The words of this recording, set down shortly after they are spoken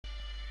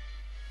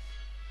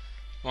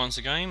Once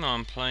again,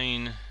 I'm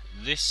playing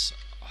this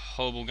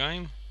horrible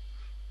game.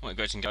 Wait,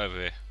 Gretchen, go over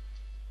here.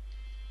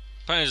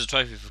 Apparently there's a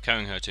trophy for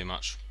carrying her too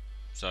much.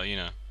 So, you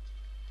know.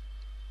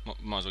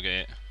 Might as well get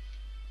it.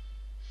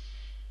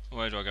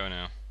 Where do I go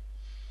now?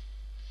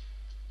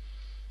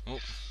 Oh.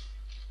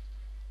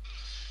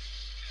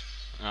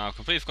 I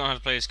completely forgot how to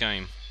play this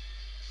game.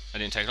 That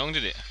didn't take long,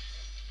 did it?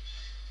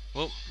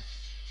 Whoop.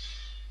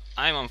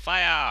 I'm on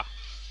fire!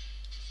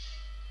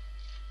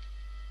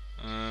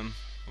 What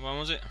one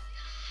was it?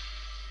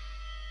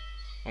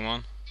 Come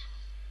on.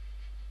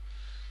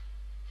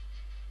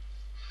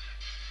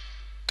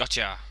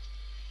 Gotcha!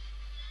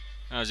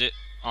 That was it.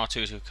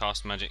 R2 to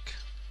cast magic.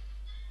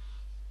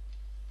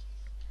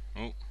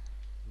 Oh.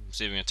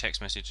 Receiving a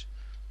text message.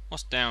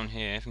 What's down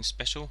here? Anything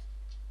special?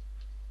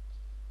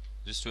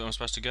 Is this where I'm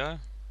supposed to go?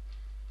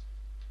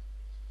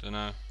 Don't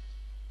know.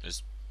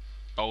 There's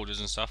boulders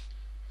and stuff.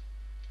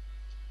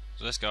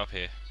 So let's go up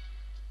here.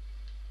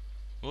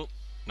 Oh,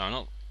 no,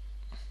 not.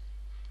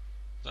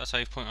 Is that a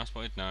save point I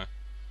spotted? No.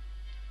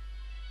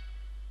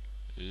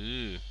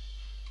 Ooh.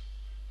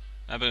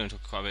 That balloon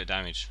took quite a bit of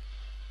damage.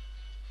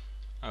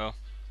 Oh well.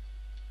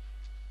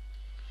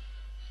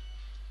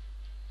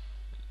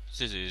 Is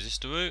this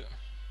the route?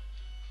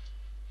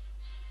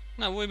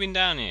 No, we've been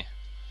down here.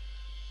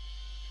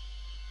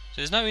 So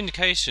there's no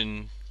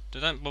indication. They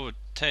don't bother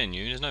telling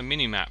you. There's no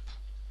mini map.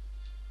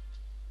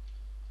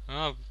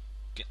 Oh,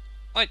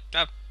 wait,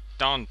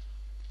 darn.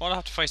 Why do I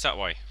have to face that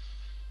way?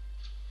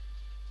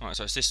 Right,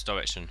 so it's this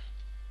direction.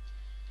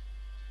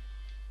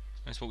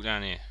 Let's walk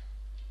down here.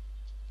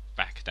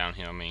 Back down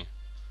here, I mean.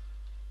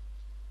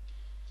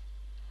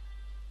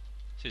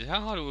 See,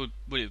 how hard would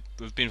it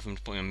have been from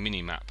putting a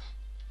mini map?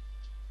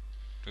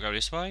 Do I go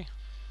this way?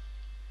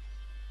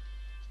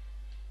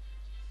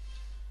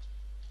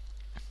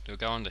 Do I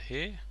go under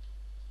here?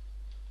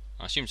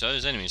 I assume so,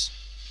 there's enemies.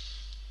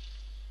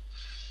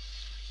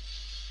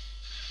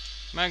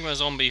 Magma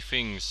zombie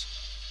things.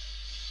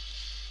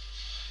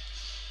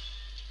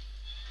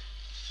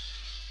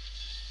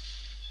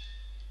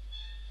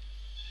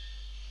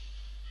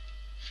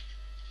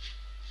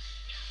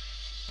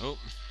 Oh.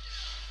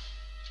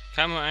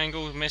 Camera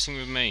angle messing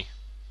with me.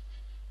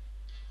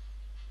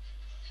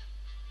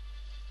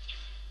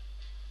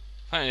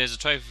 Apparently there's a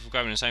trophy for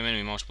grabbing the same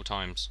enemy multiple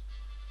times.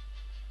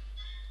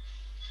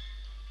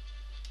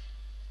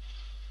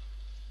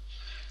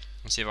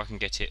 Let's see if I can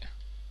get it.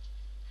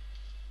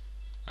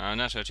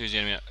 Naturally I choose the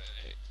enemy that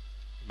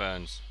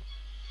burns.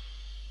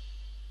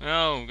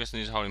 Well, I'm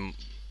guessing he's holding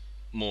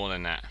more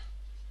than that.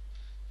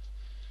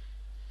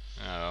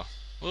 Oh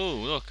well.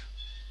 Ooh, look.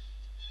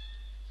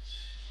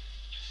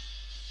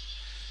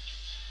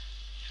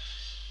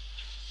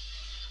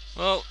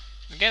 Well,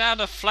 get out of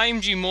the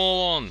flames, you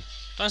moron!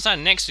 Don't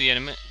stand next to the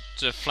enemy,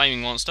 to the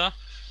flaming monster.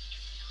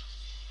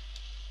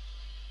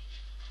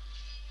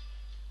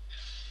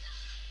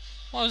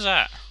 What was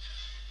that?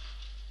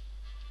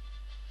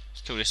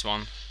 Let's kill this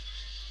one.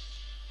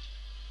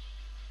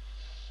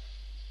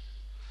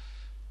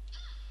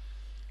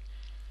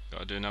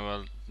 Gotta do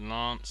another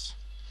lance.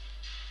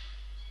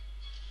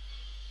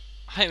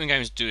 I hate when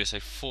games do this, they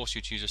force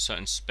you to use a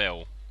certain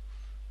spell.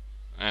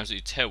 An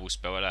absolutely terrible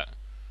spell like that.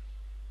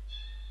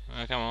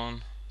 Oh, come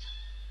on.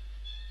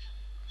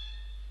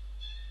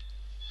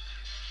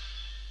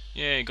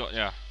 Yeah, got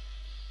ya.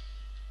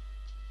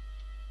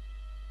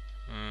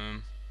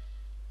 Come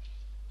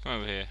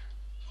over here.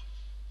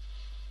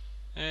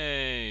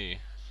 Hey.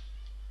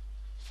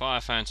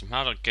 Fire Phantom.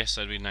 How did I guess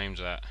they'd be named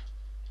that?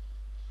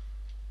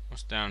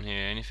 What's down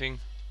here? Anything?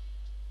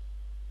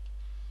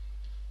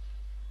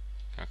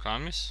 Can I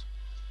climb this?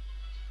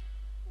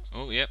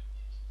 Oh, yep.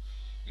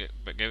 Get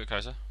it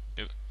closer.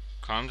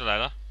 Climb the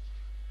ladder.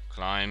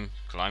 Climb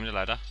the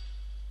ladder.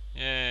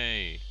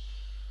 Yay!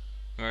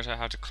 Where's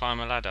how to climb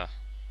a ladder?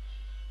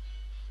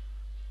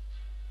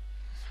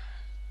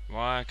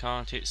 Why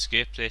can't it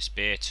skip this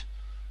bit?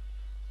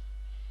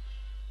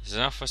 There's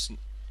enough for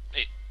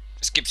it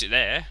skips it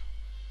there.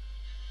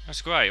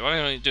 That's great. Why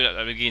don't I do that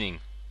at the beginning?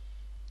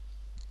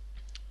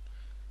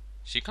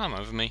 She climb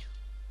over me.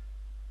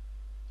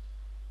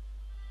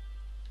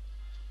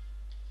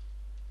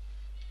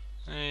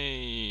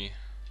 Hey.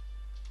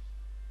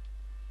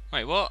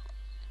 Wait, what?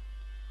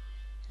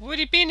 Where'd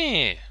he been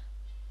here?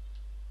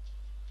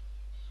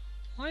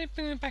 Why are you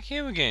bringing it back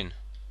here again?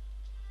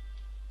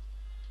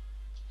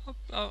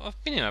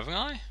 I've been here, haven't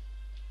I?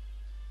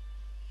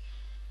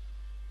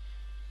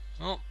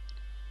 Oh.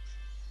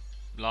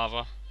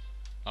 Lava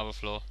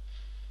floor.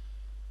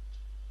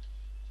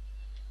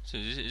 So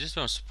is this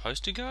where I'm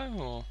supposed to go,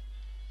 or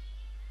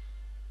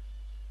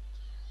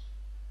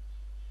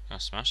can I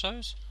smash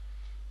those?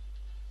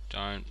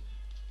 Don't.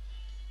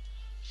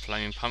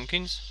 Flaming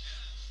pumpkins?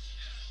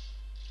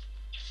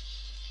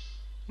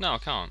 No, I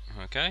can't.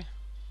 Okay.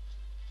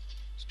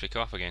 Let's pick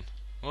her up again.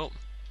 Well,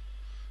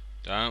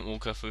 don't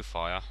walk her through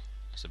fire.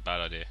 That's a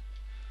bad idea.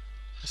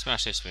 Let's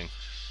smash this thing.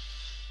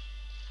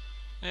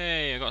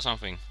 Hey, I got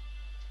something.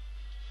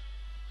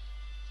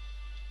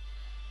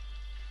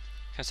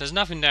 Okay, so there's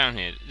nothing down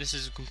here. This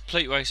is a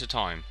complete waste of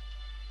time.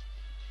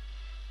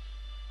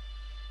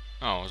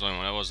 Oh, I was wondering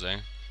what that was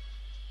then.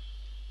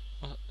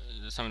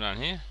 There's something down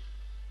here.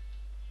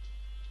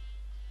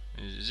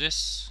 Is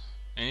this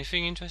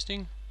anything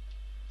interesting?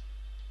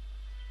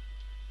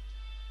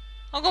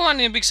 I'll go around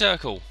in a big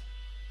circle.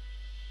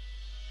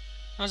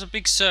 That's a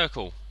big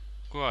circle.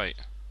 Great.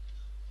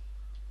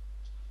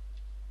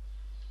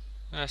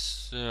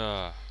 That's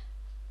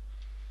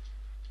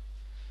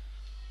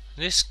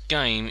this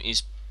game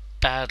is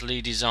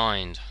badly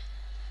designed.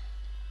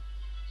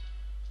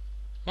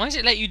 Why does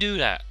it let you do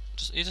that?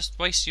 It just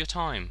wastes your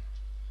time.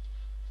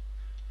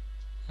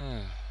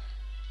 Okay,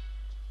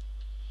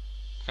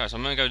 so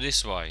I'm gonna go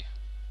this way.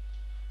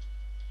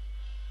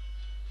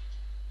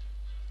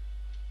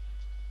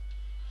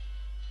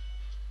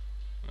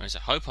 I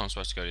hope I'm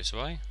supposed to go this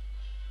way.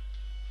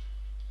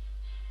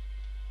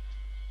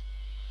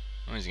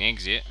 Oh, there's an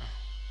exit.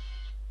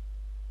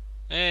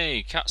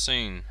 Hey,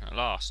 cutscene at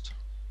last.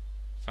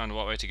 Found the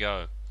right way to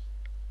go.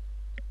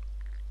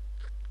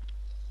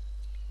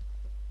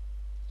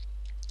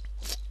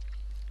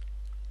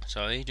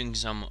 So, drinking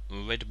some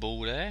Red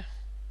Bull there.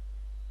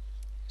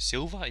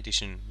 Silver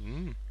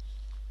edition.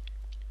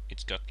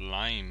 It's got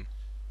lime.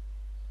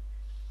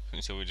 I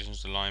think Silver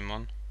edition's the lime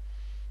one.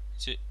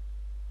 Is it?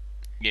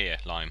 Yeah,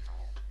 lime.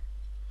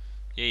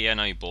 Yeah, I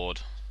know you're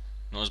bored.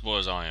 Not as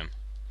bored as I am.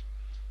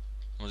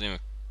 It wasn't even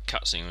a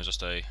cutscene, it was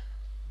just a,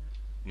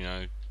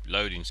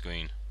 loading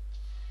screen.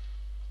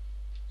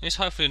 Let's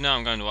hopefully now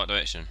I'm going the right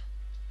direction.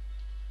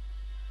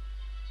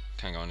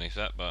 Can't go underneath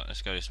that, but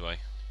let's go this way.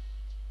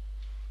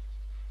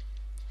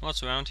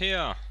 What's around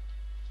here?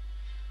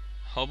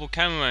 Horrible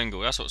camera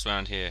angle, that's what's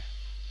around here.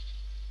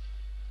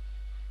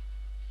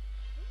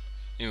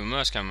 Even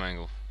worse camera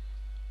angle.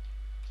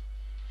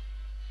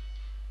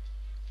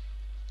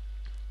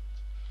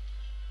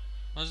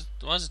 Why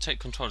does it take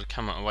control of the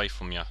camera away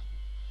from you?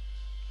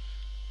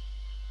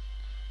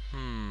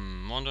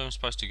 Wonder where I'm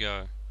supposed to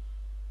go.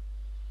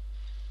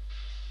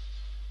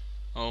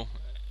 Oh,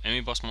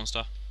 enemy boss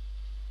monster.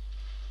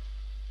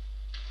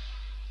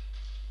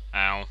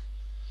 Ow.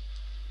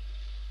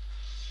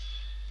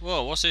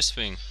 Whoa, what's this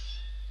thing?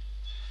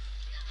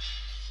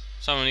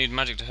 Someone need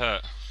magic to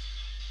hurt.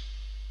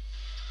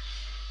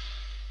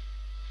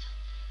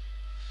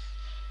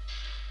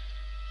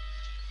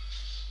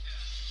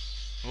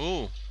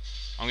 Ooh,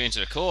 I'm getting to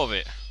the core of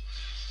it.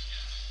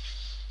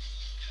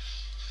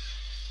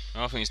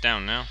 Oh, I think it's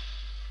down now.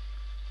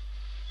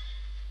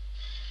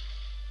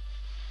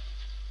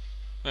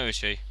 Where is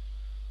she?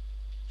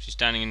 She's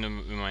standing in the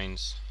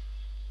remains.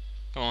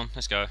 Come on,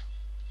 let's go.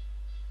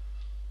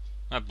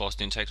 That boss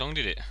didn't take long,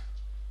 did it?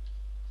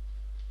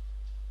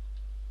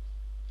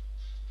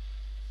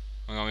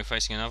 We're going to be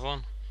facing another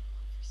one.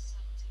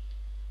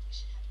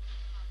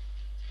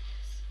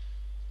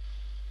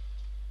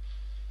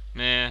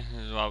 Nah,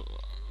 well,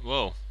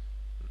 whoa.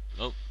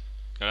 Oh,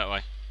 go that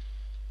way.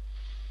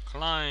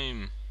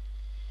 Climb.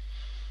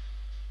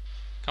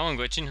 Come on,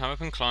 Gretchen, hurry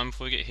up and climb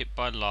before we get hit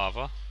by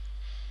lava.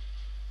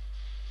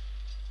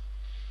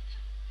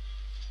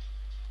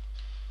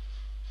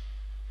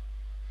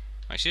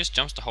 Actually, just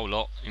jumps the whole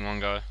lot in one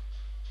go.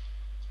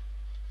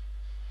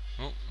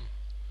 Oh,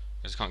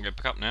 guess I can't get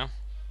back up now.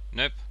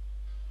 Nope.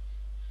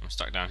 I'm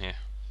stuck down here.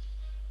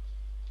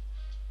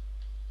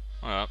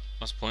 Alright,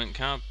 what's the point?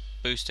 Can't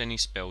boost any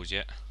spells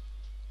yet.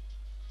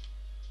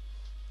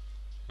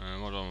 What do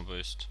I want to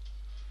boost?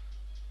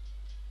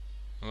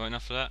 Alright,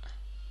 enough for that?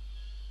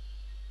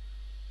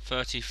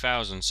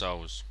 30,000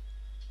 souls.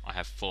 I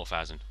have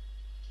 4,000.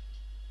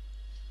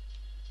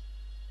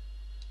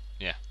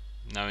 Yeah,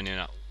 nowhere near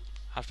that.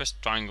 Have to press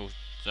triangle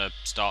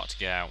start to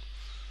get out.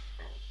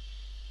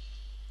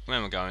 Where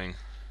am I going?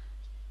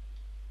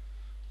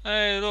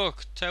 Hey,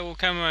 look! Terrible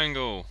camera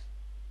angle!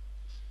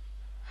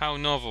 How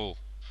novel!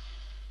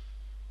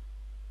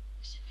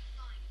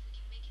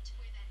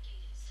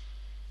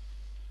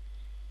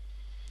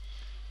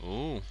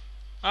 Ooh.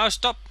 Oh,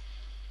 stop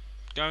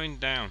going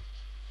down.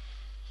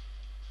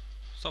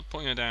 Stop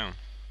putting her down.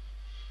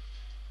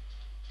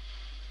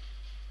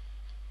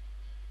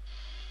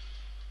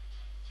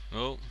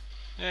 Oh.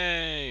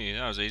 Hey,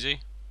 that was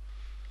easy.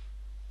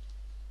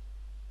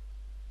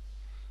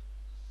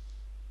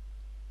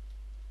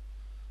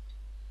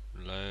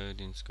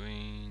 Loading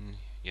screen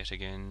yet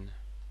again.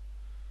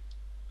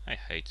 I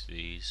hate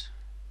these.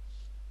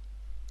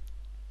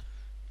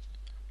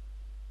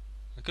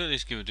 I could at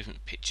least give a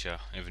different picture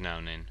every now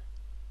and then.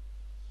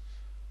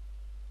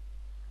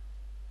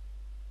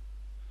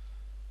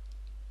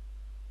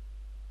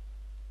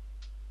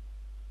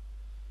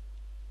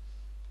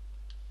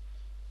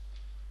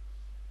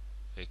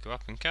 Pick her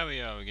up and carry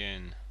her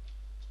again.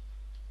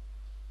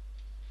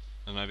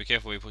 And now be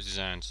careful where he puts his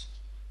hands.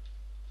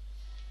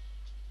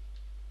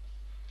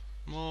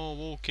 More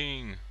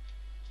walking.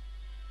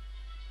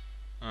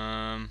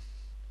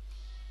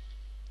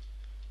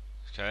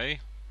 Okay.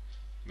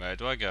 Where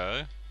do I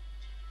go?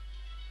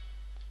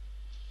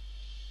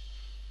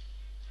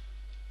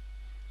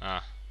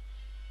 Ah,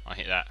 I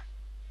hit that.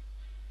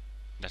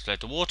 Let's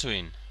let the water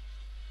in.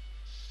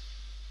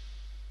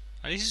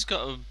 At least it's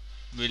got a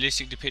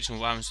realistic depiction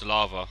of what happens to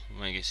lava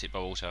when it gets hit by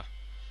water.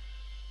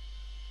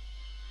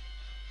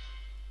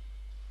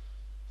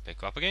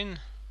 Pick up again.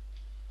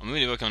 I'm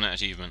really working on that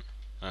achievement.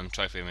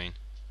 Trophy, I mean.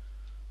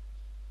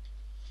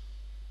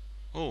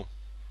 Oh.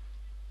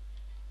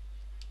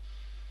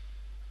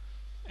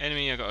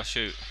 Enemy I gotta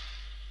shoot.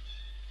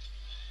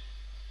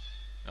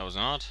 That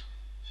wasn't hard.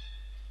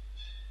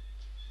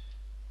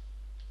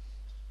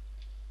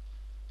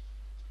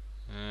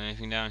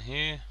 Anything down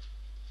here?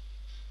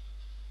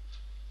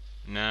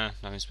 Nah,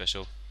 nothing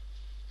special.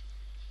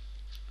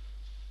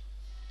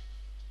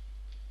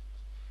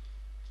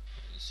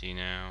 Let's see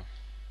now.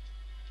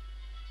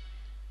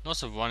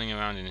 Lots of running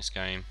around in this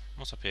game.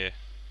 What's up here?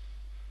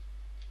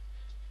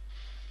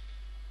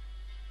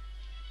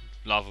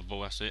 Lava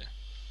ball, that's it.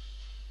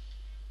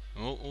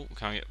 Oh,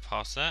 can I get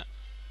past that?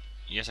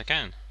 Yes, I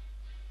can.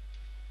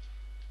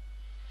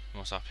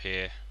 What's up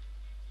here?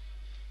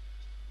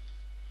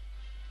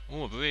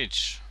 Oh, a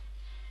bridge.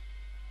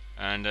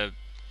 And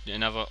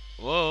another.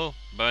 Whoa,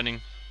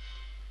 burning.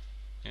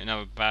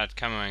 Another bad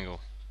camera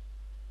angle.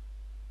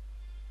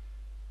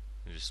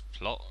 Just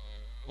plot.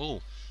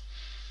 Oh.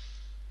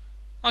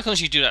 Why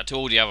can't you do that to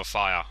all the other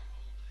fire?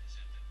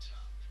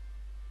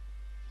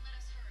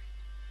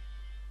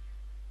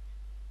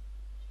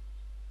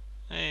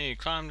 Hey,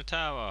 climb the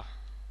tower.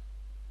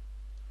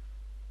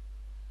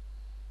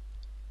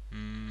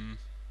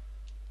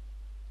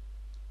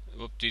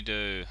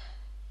 Whoop-de-doo.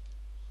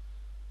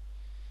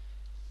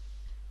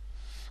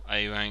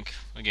 A rank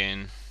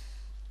again.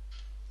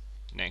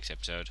 Next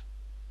episode.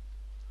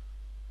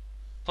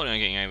 Probably not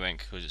getting A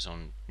rank because it's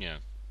on, you know,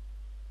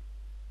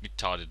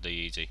 retardedly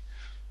easy.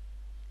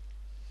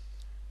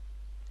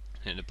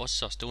 And the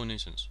bosses are still a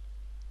nuisance.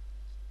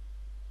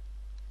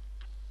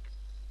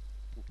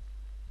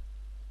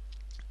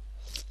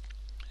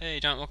 Hey,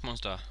 giant rock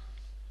monster.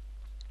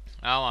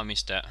 Oh, I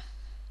missed that.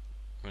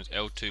 It was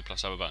L2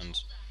 plus other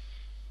buttons.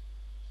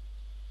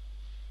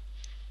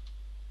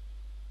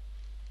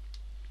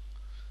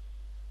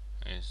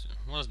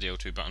 What does the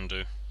L2 button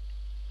do?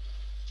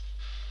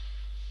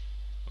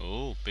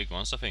 Oh, big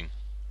monster thing.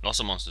 Lots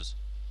of monsters.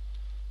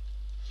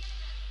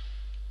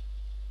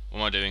 What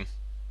am I doing?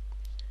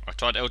 I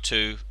tried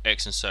L2,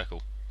 X and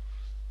circle.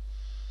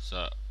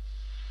 So,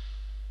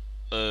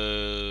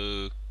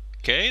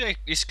 okay,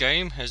 this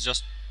game has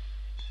just...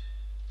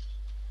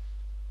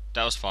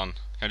 That was fun.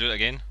 Can I do it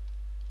again?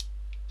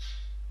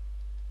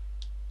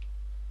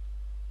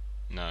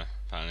 No,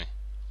 apparently.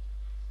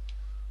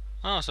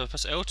 Oh, so if I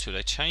press L2,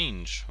 they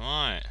change.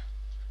 Right.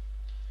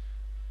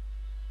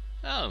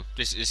 Oh,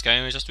 this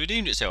game has just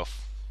redeemed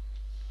itself.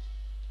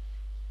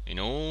 In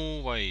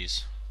all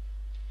ways.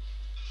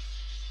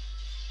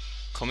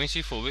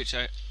 Community for which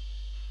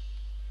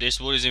this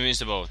wood is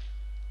invincible.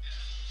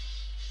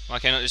 Why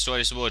cannot destroy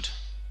this wood?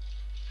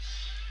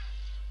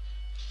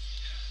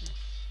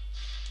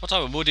 What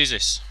type of wood is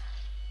this?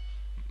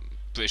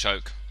 British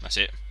oak. That's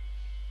it.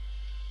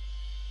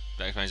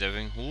 That explains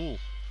everything. Ooh.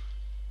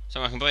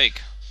 Something I can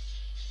break.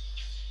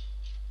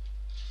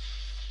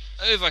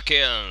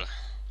 Overkill!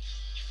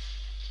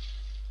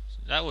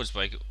 That wood's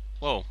break.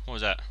 Whoa, what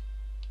was that?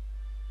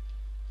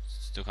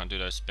 Still can't do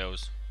those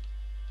spells.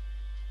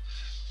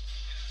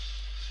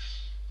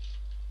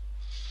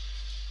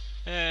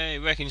 Hey,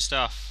 wrecking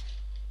stuff.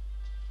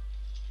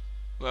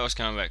 What else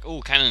can I wreck? Oh,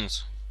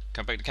 cannons.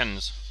 Can I break the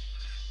cannons?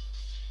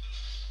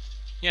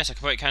 Yes, I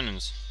can break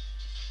cannons.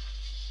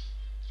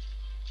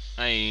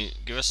 Hey,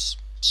 give us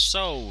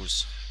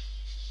souls.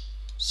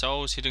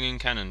 Souls hidden in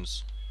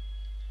cannons.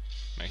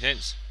 Makes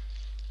sense.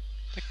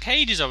 The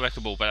cages are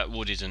wreckable, but that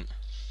wood isn't.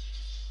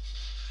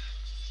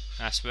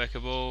 That's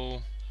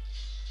wreckable.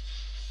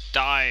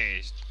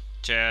 Die,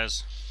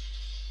 chairs.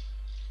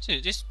 See,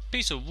 this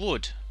piece of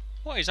wood.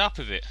 What is up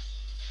with it?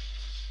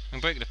 I can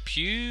break the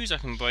pews. I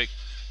can break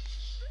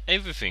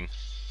everything.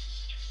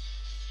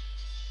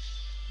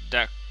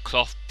 That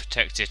cloth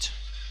protects it.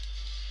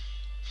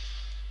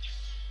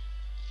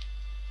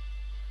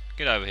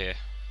 Get over here.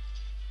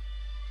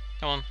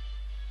 Come on.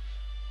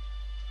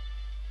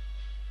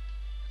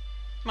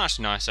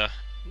 Much nicer.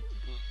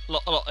 A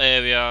lot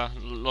area,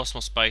 lots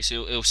more space.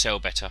 It'll sell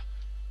better.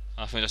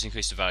 I think that's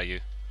increased the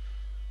value.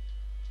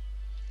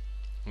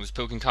 Because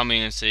people can come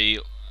in and see,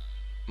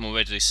 more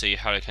readily see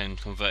how they can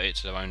convert it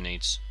to their own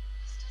needs.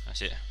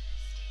 That's it.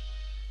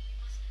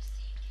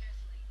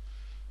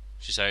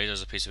 She says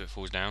as a piece of it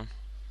falls down.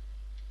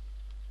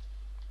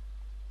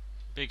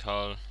 Big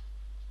hole.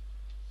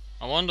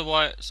 I wonder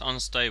why it's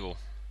unstable.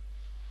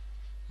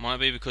 Might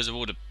be because of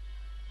all the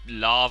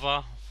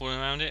lava falling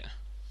around it.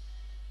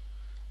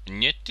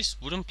 And yet this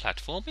wooden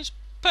platform is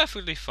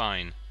perfectly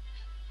fine.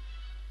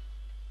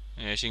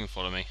 Yeah, she can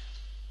follow me.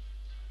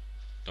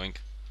 Doink.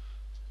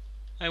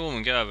 Hey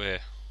woman, get over here.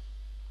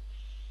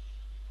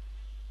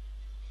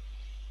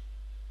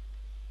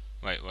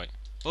 Wait.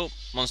 Oh,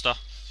 monster.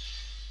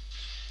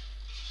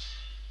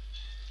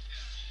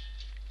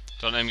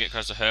 Don't let him get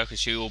close to her because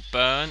she will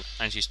burn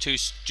and she's too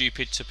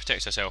stupid to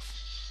protect herself.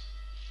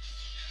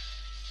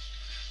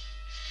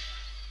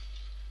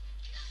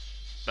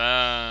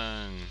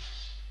 Burn.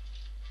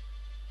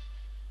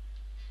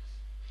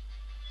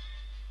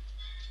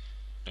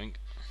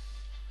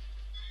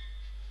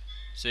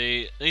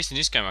 See, at least in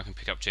this game I can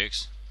pick up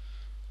chicks.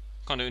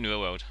 Can't do it in the real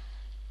world.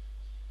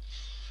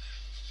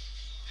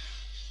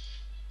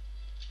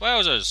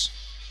 Wowzers!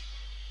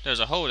 There's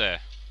a hole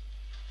there.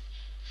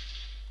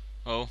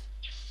 Oh.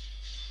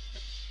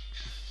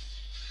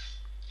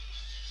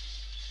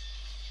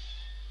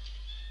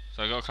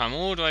 So I gotta climb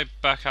all the way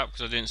back up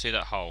because I didn't see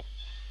that hole.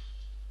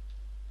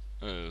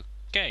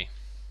 Okay.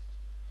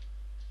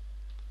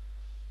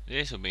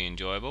 This will be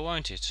enjoyable,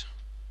 won't it?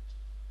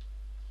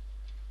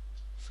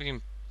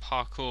 Freaking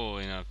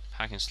parkour in a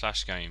hack and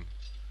slash game.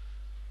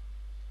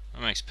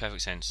 That makes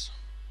perfect sense.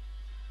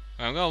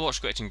 Right, I'm gonna watch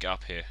Gretchen get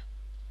up here.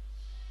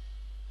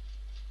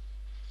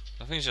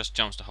 I think she just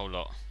jumps the whole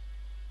lot.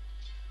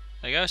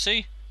 There you go,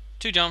 see?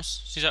 2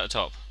 jumps, she's at the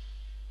top.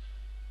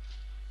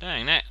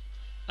 Dang,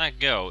 that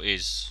girl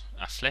is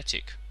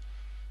athletic.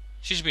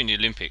 She should be in the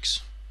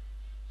Olympics.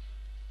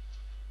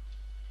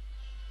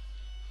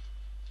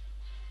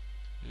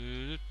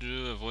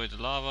 Avoid the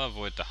lava,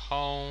 avoid the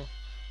hole.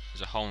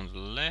 There's a hole on the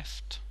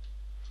left.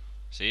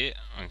 See it?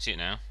 I can see it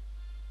now.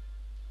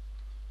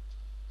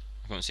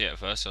 I couldn't see it at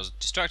first. I was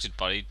distracted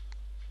by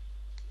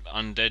the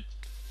undead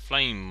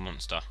flame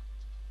monster.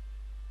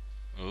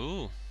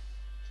 Ooh.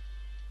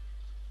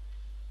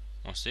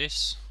 What's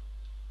this?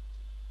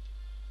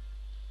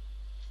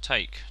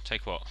 Take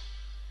what?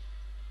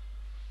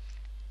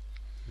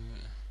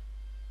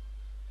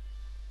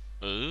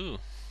 Ooh.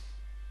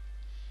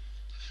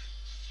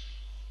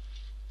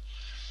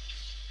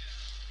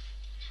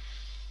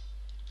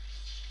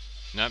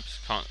 Nope,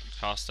 can't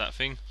cast that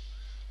thing.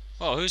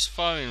 Oh, who's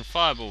firing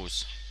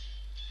fireballs?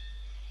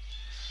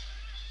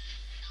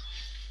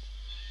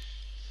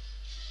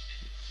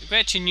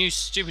 Gretchen, you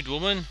stupid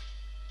woman.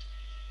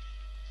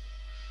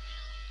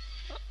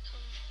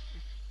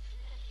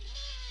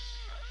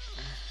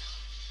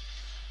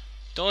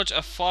 Dodge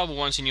a fireball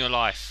once in your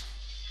life.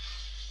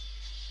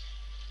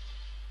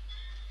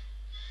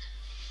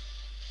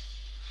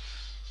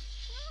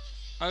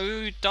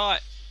 Oh, die.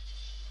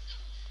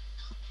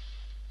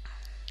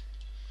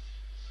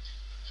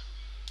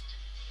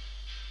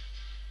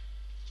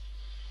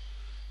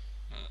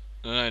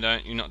 No,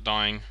 don't. You're not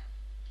dying.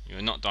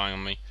 You're not dying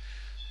on me.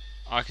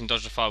 I can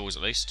dodge the fireballs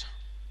at least.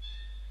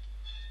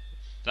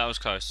 That was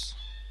close.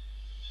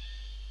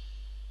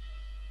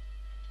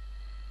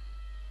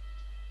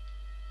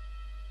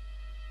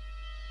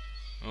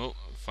 Oh,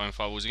 throwing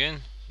fireballs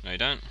again. No, you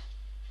don't.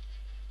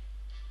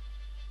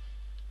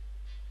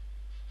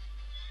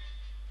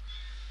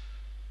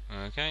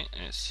 Okay,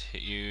 let's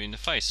hit you in the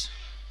face.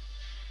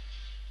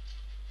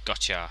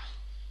 Gotcha.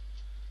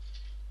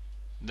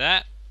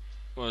 That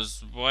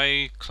was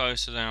way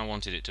closer than I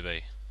wanted it to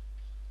be.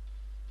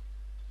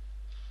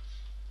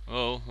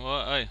 Oh,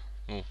 what? Hey.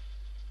 Oh.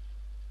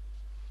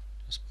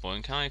 That's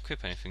boring. Can I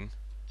equip anything?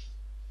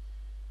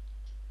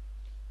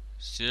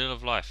 Seal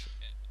of life.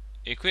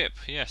 Equip,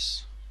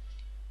 yes.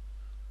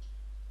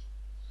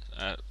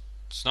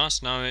 It's nice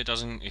to know it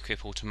doesn't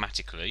equip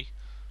automatically.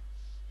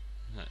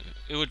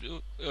 It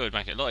would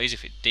make it a lot easier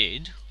if it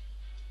did,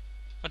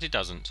 but it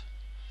doesn't.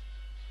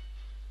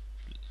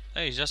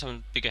 Hey, he does have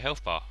a bigger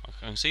health bar.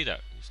 I can see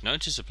that. It's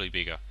noticeably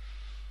bigger.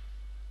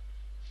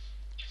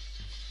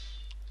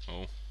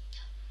 Oh,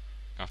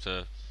 I have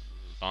to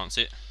advance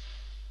it.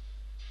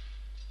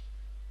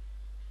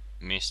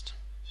 Missed.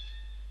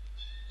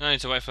 I need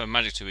to wait for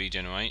magic to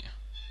regenerate.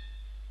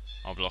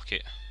 I'll block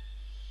it.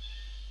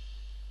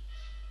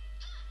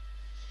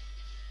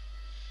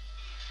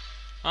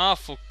 Ah,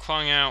 for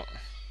crying out.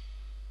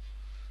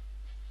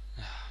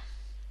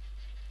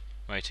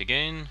 Wait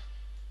again.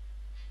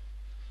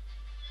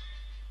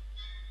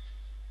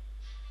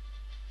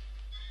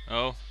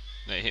 Oh,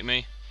 they hit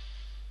me.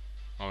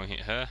 I won't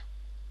hit her.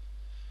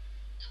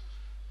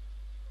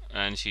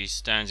 And she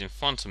stands in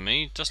front of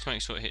me just to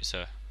make sure it hits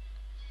her.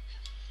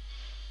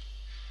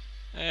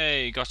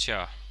 Hey,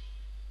 gotcha.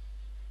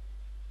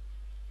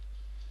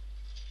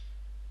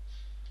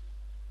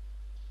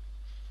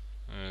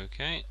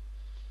 Okay.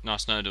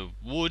 Nice to know the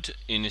wood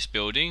in this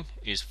building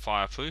is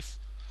fireproof.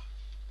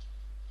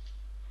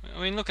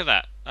 I mean, look at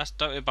that. That's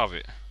directly above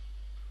it.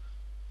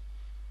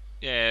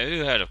 Yeah,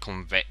 who heard of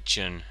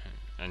convection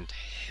and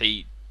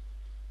heat?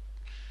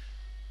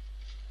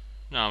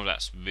 No,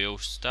 that's real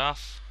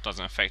stuff.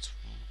 Doesn't affect.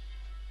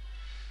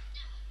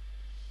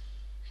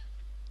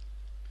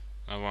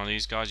 One of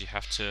these guys you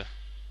have to.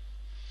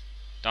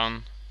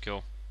 Done.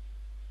 Kill.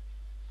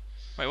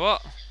 Wait,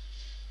 what? I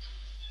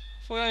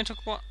thought we only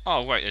took one.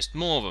 Oh, wait, there's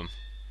more of them.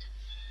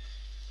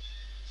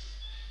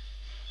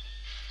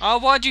 Oh,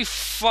 why'd you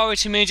throw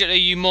it immediately,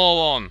 you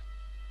moron?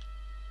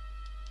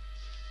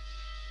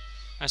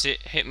 That's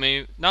it, hit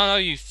me. No,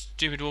 you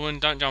stupid woman,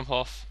 don't jump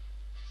off.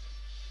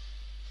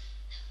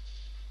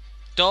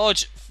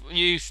 Dodge,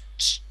 you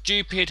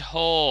stupid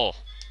whore.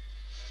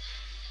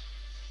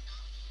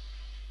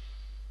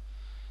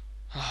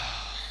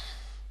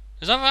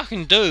 There's nothing I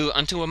can do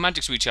until her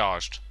magic's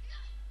recharged.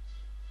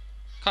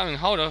 Can't even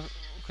hold her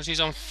because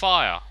she's on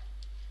fire.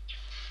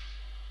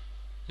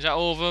 Is that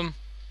all of them?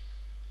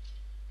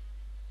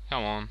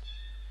 Come on.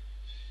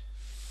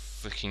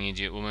 Freaking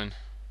idiot woman.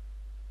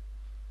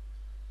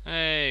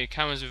 Hey,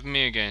 camera's with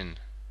me again.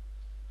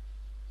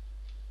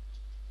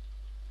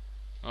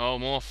 Oh,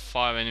 more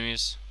fire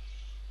enemies.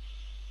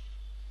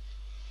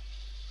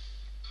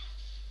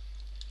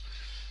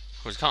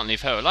 Of course, I can't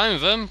leave her alone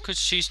with them because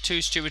she's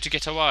too stupid to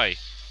get away.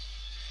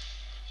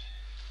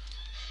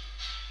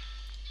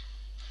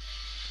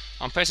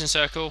 I'm pressing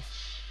circle.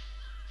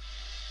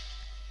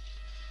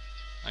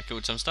 I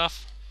killed some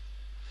stuff.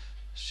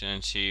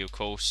 And she, of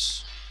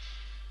course,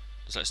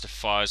 just lets the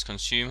fires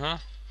consume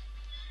her.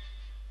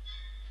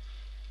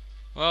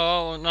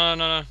 Oh, no,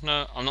 no, no,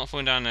 no. I'm not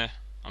falling down there.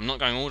 I'm not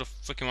going all the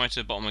freaking way to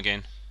the bottom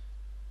again.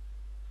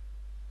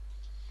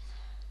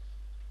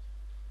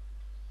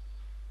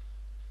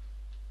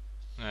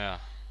 Yeah.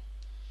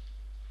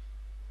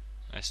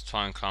 Let's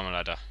try and climb a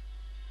ladder.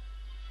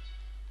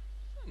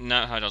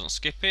 No, it doesn't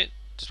skip it,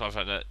 despite the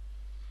fact that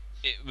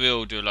it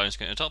will do a loading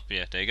screen at the top.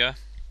 Yeah, there you go.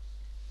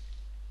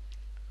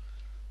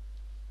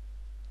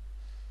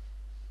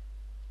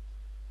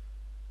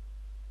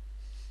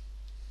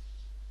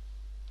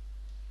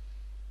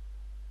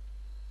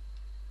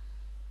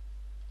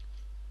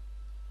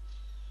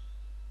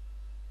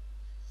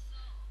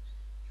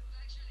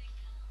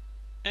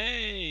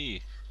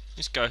 Hey!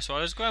 It's Ghost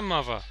Rider's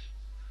grandmother.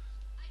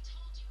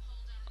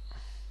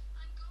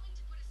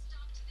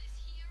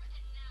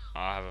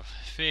 I have a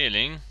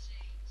feeling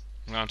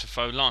I'm going to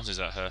throw lances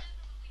at her.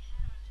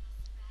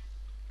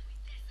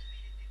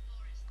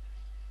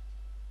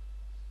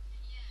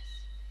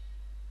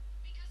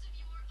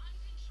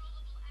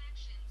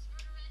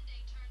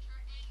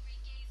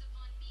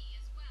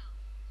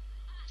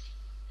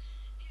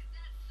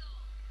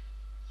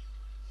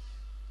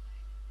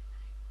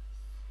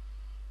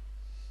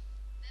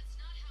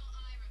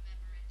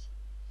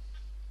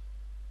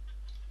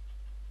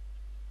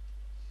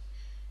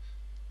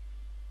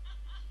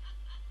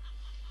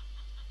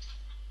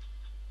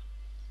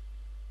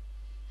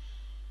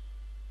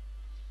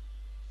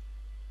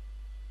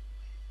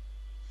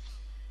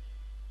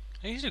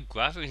 These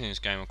graphics in this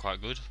game are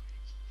quite good.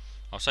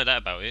 I'll say that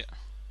about it.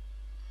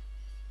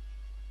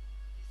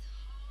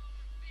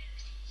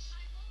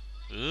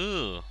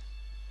 Ugh.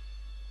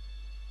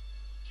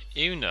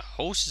 Even the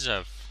horses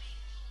have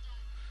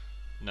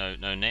no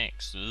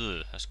necks.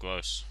 Ugh, that's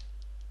gross.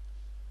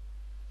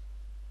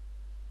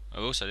 I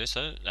will say this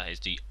though, that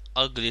is the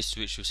ugliest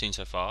witch we've seen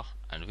so far,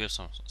 and we have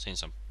seen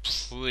some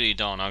pretty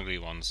darn ugly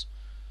ones.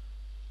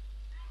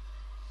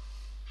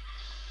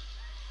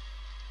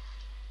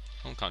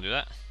 Oh, can't do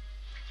that.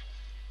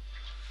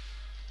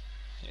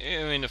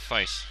 Hit her in the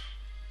face.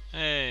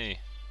 Hey.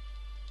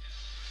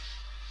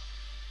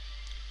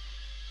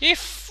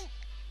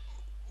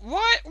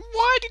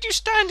 Why did you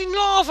stand in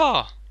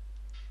lava?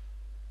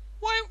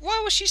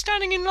 Why was she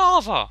standing in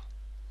lava?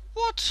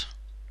 What?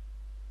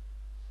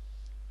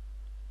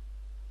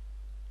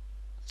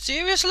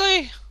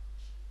 Seriously?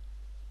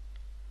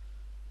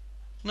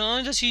 Not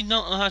only does she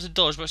not know how to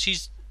dodge, but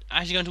she's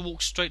actually going to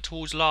walk straight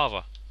towards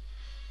lava.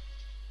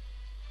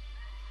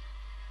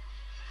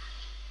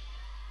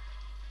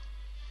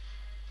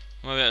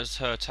 Maybe that was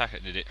her attack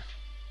that did it.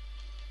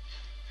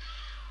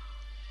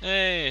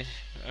 Hey,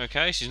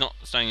 okay, she's not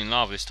staying in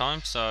lava this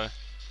time, so... I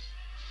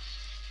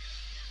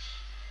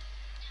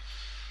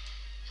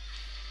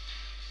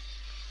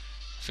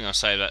think I'll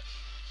save that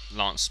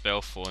lance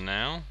spell for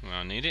now, when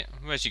I need it.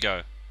 Where'd she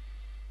go?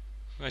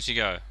 Where'd she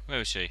go? Where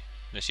is she?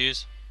 There she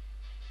is.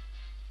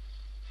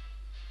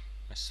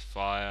 Let's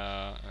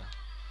fire...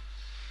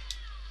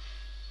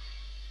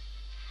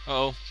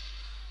 Uh-oh.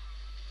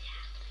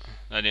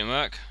 That didn't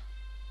work.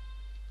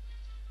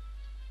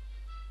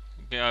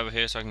 Get over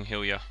here so I can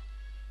heal you.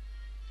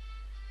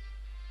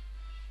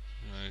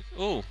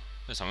 Oh,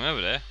 there's something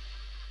over there.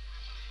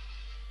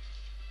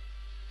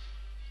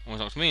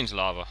 Almost knocked me into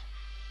lava.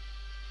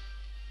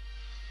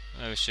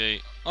 Where is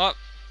she? Oh!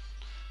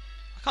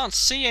 I can't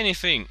see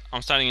anything!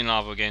 I'm standing in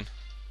lava again.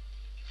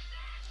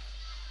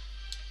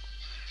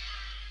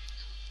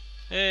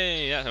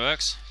 Hey, that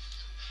works.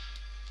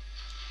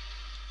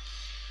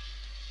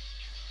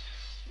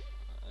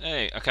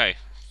 Hey, okay.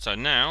 So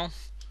now,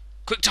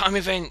 quick time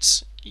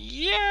events!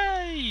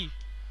 Yay!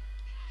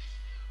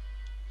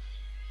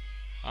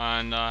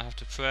 And I have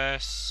to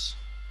press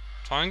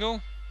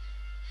triangle.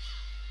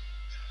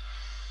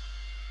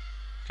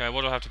 Okay,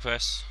 what do I have to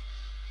press?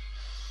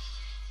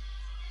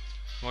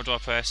 What do I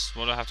press?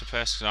 What do I have to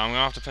press? 'Cause I'm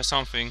gonna have to press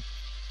something.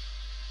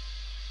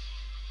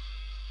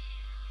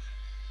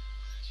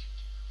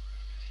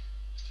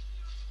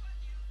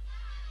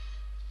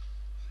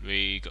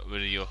 We got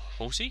rid of your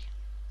horsey.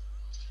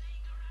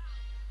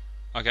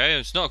 Okay,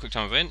 it's not a quick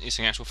time event, it's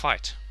an actual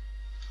fight.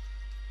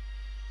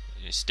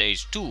 It's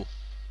stage 2.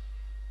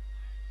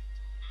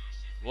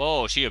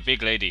 Whoa, she a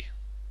big lady.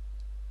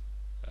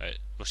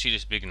 Was she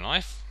this big in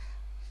life?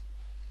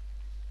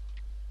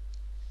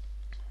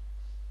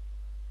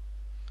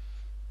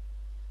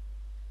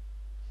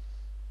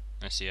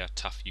 Let's see how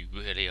tough you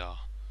really are.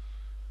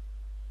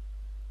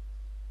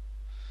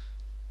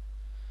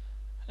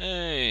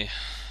 Hey,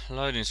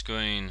 loading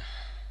screen.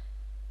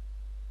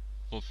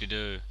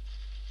 Whoop-de-doo.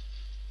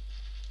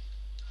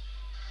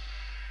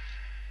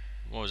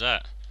 What was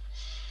that?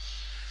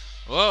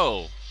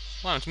 Whoa!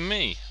 What happened to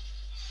me?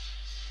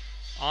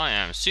 I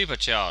am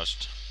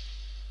supercharged.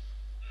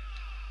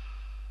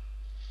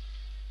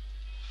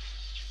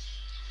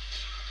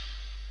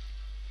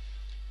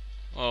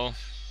 Well,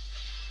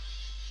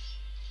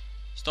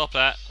 stop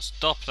that!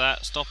 Stop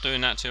that! Stop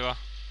doing that to her.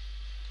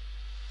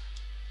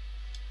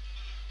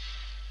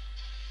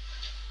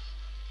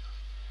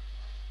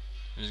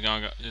 This is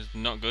going. This is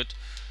not good.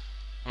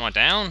 Am I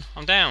down?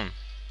 I'm down.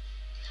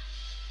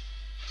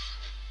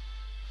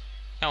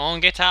 Come on,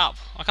 get up!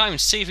 I can't even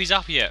see if he's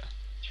up yet.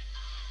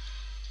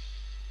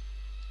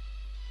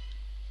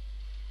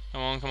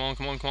 Come on, come on,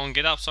 come on, come on!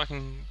 Get up so I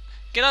can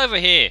get over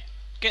here.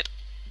 Get.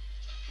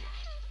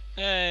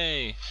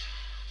 Hey.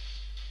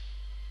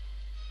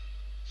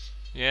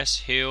 Yes,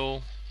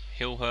 heal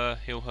her,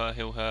 heal her,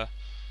 heal her.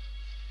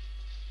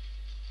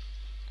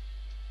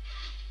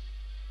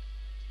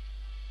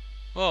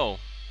 Whoa,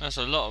 that's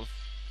a lot of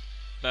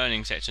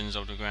burning sections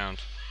of the ground.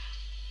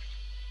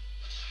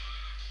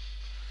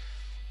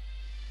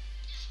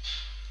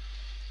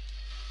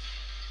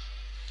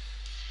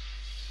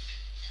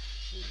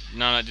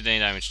 None of that did any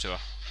damage to her.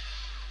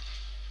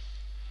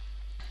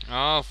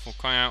 Oh, for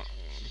crying out.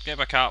 Get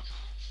back up.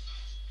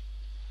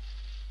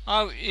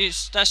 Oh,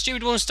 it's that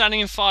stupid woman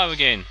standing in fire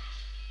again.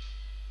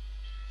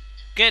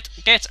 Get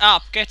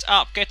up, get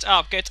up, get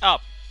up, get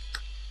up.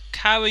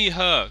 Carry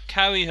her,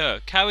 carry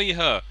her, carry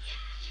her.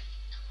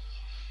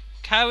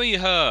 Carry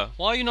her.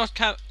 Why are you not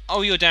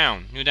oh, you're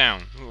down, you're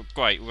down.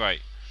 Great,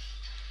 great.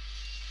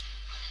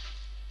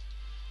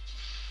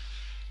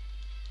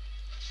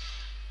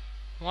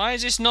 Why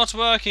is this not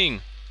working?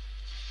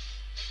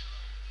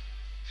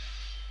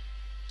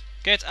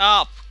 Get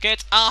up,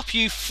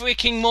 you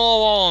freaking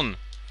moron.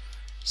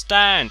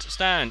 Stand,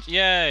 stand,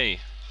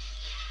 yay.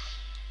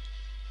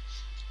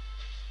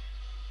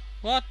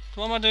 What?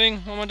 What am I doing?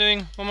 What am I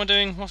doing? What am I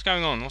doing? What's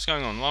going on? What's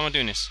going on? Why am I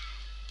doing this?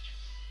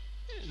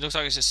 It looks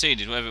like it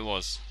succeeded, whatever it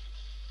was.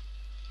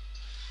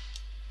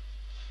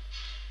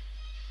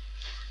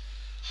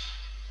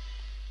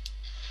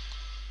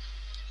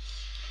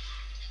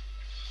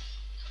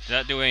 Did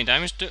that do any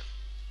damage to...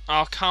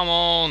 Oh, come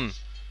on!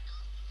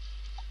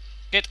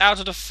 Get out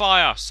of the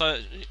fire! So...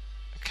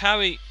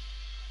 Carry...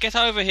 Get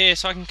over here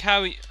so I can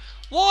carry...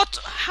 What?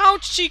 How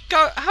did she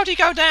go... How did he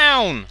go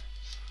down?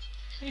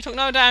 He took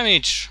no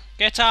damage.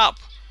 Get up!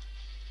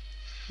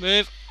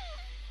 Move.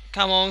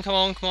 Come on, come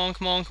on, come on,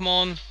 come on, come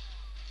on.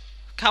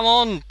 Come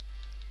on!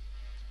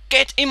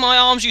 Get in my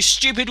arms, you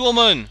stupid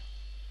woman!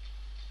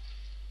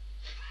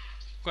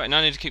 Great, now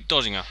I need to keep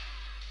dodging her.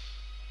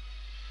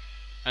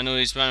 And all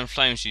these random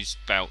flames she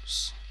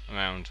spouts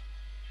around.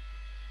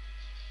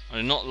 I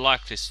do not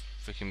like this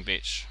freaking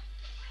bitch.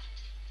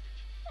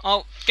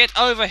 Oh, get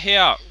over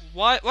here!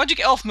 Why'd you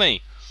get off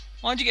me?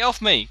 Why'd you get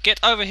off me? Get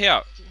over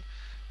here!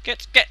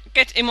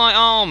 Get in my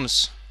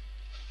arms!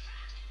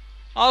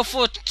 Oh,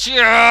 for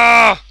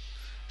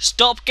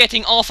stop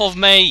getting off of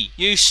me,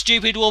 you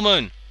stupid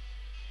woman!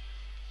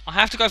 I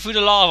have to go through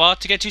the lava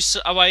to get you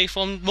away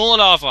from more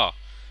lava.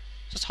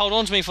 Just hold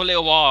on to me for a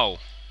little while.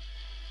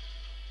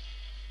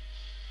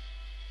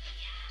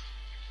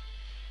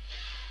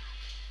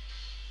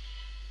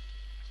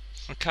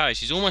 Okay,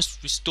 she's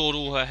almost restored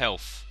all her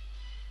health.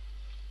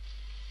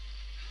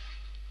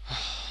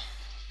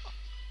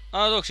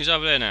 Oh look, she's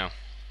over there now.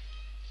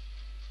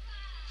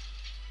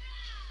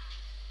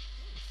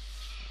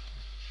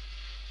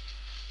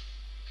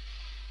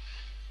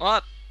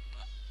 What?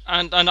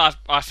 And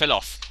I fell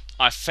off.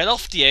 I fell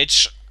off the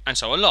edge, and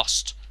so I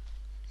lost.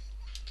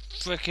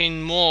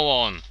 Freaking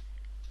moron.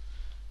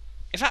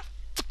 If that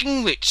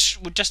freaking witch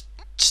would just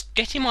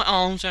get in my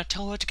arms and I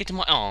tell her to get in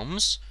my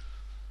arms.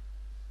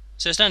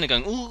 So they're standing there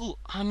going, ooh,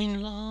 I'm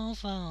in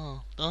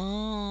lava.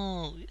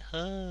 Oh, it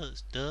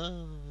hurts.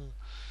 Duh.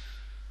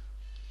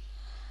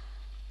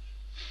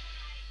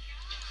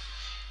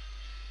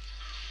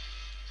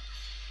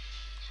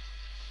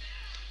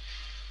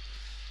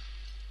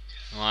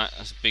 Right,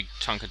 that's a big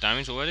chunk of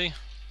damage already.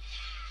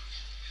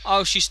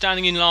 Oh, she's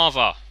standing in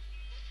lava.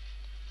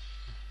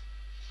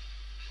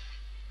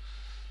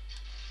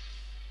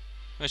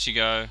 Where'd she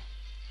go?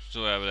 She's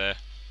all over there.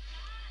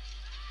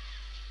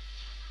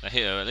 They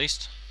hit her at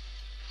least.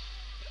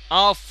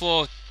 Oh,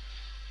 for...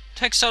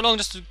 Takes so long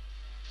just to...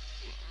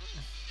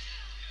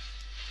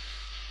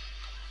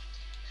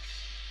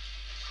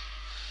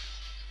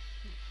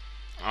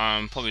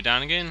 I'm probably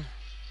down again.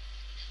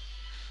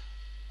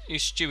 You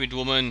stupid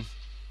woman.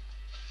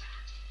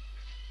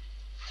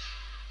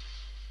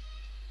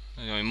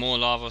 There's going to be more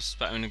lava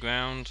spattering the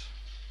ground.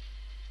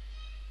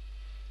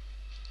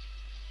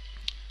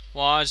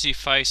 Why does he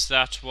face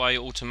that way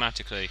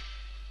automatically?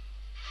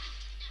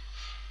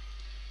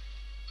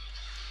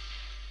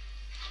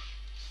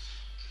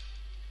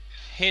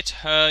 Hit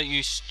her,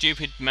 you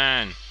stupid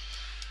man.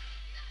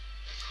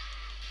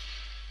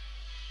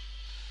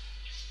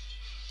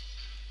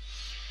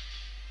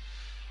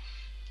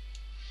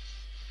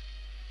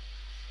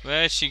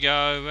 Where'd she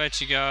go? Where'd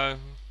she go?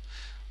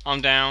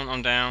 I'm down,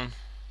 I'm down.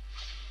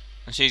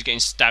 And she's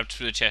getting stabbed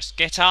through the chest.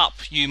 Get up,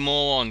 you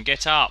moron,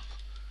 get up.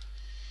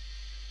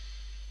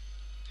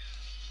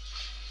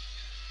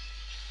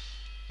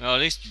 Well,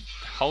 at least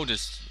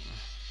holders.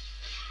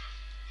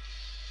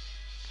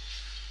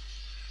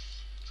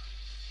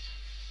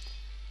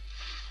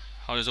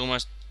 Holders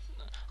almost.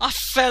 I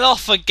fell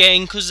off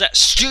again because that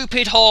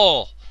stupid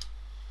whore.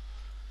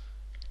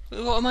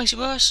 What makes it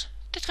worse?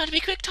 There's going to be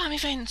quick time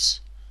events.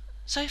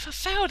 So if I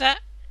fail that,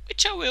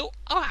 which I will,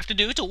 I'll have to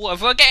do it all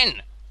over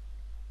again.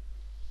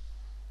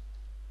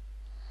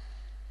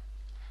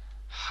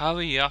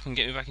 Hurry up and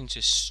get me back into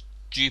this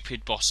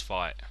stupid boss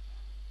fight.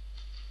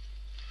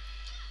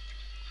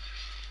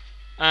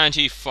 And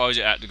he throws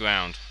it at the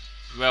ground.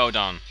 Well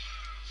done.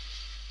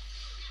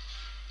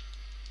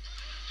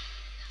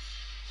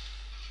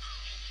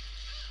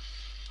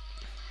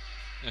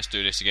 Let's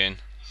do this again.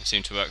 It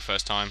seemed to work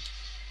first time.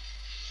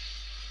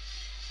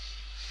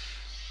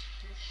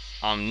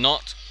 I'm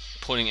not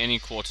pulling any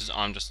quarters,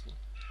 I'm just...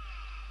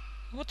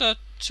 What the?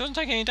 She doesn't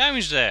take any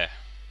damage there.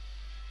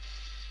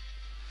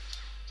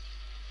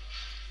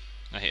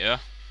 I hit her.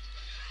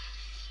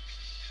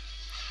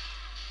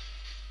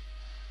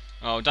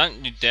 Oh,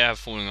 don't you dare have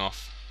falling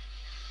off.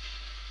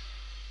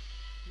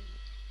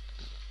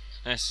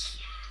 Yes.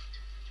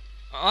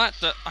 Alright,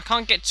 I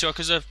can't get to her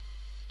because of...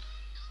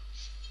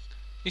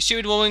 You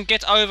stupid woman,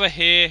 get over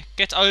here,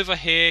 get over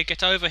here,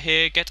 get over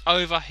here, get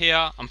over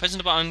here. I'm pressing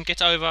the button,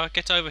 get over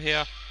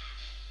here.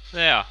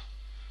 There.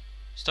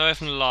 Stay away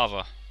from the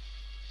lava.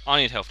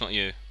 I need help, not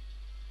you.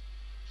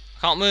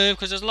 I can't move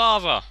because there's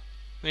lava.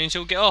 Then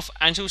she'll get off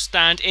and she'll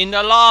stand in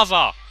the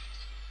lava.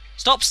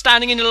 Stop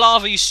standing in the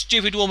lava, you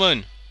stupid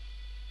woman.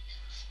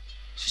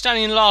 She's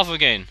standing in lava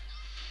again.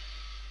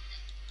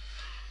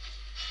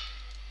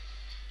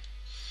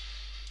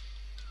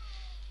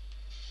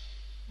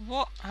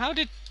 What? How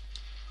did...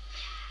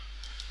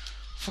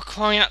 For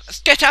crying out...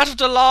 Let's get out of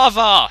the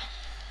lava!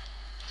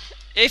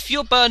 If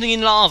you're burning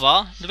in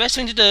lava, the best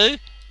thing to do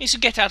is to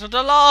get out of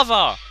the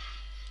lava.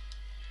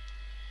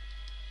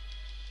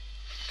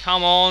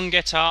 Come on,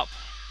 get up.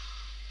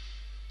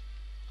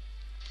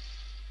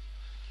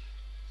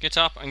 Get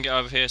up and get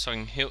over here so I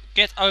can heal.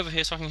 Get over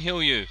here so I can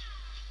heal you.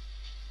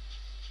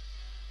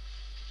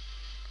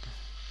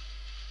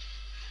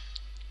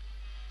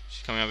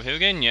 She's coming over here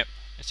again. Yep,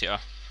 let's hit her.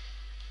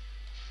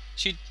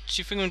 She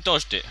freaking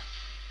dodged it.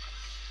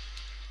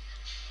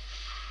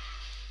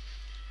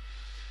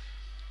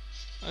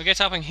 I'll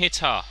get up and hit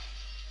her.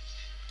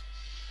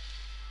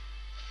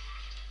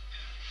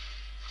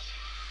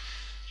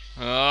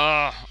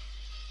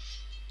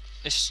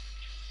 This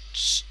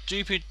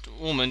stupid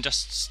woman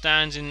just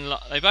stands in.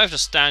 They both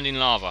just stand in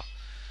lava.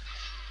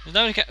 There's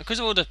no because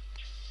of all the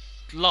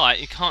light,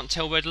 you can't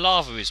tell where the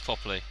lava is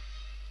properly.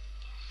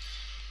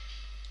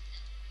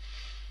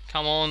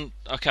 Come on,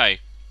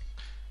 okay.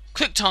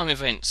 Quick time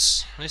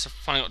events. At least I've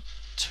finally got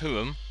 2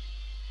 of them.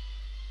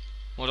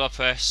 What do I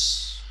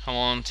press? Come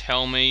on,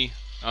 tell me.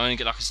 I only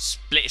get like a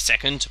split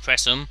second to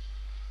press them.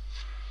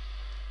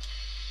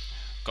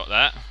 Got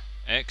that.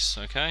 X,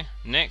 okay.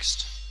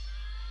 Next.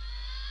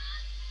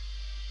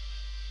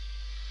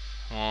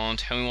 Come on,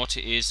 tell me what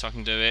it is so I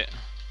can do it.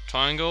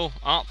 Triangle,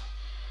 up,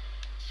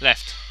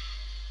 left.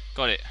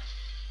 Got it.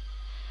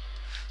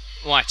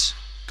 Right,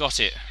 got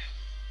it.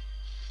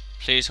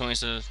 Please tell me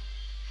it's a...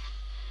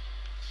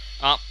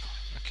 Up,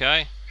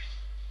 okay.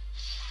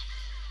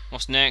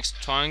 What's next?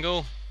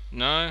 Triangle?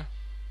 No.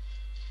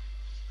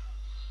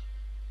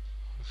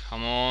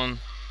 Come on.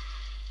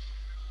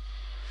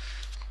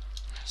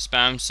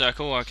 Spam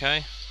circle,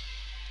 okay.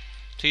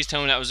 Please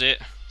tell me that was it.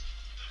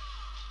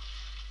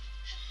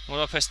 What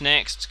do I press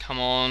next? Come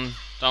on.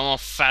 Don't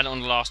want to fat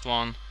on the last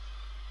one.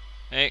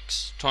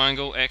 X,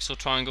 triangle, X or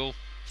triangle,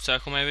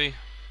 circle maybe.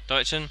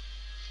 Direction.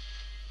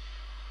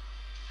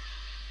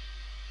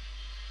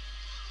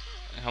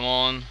 Come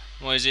on.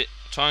 What is it?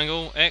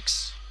 Triangle,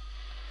 X.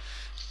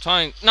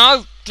 Triangle.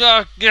 No!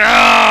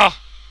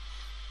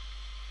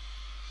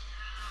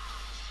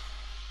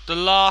 The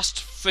last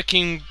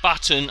freaking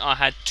button I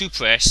had to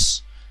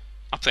press,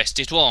 I pressed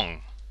it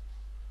wrong.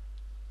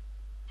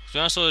 So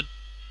when I saw the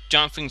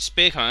jumping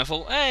spear coming, I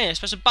thought, hey, let's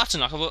press a button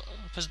like I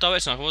press a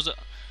direction like I was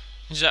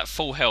into that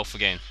full health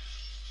again.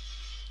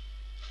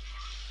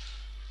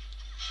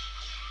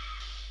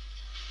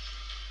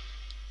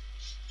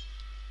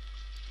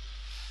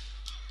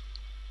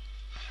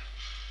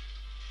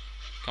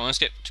 Come on, let's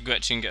get to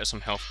Gretchen and get her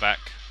some health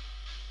back.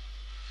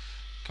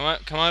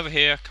 Come over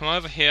here, come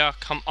over here,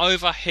 come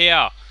over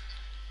here.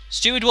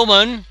 Stupid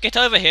woman, get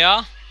over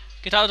here.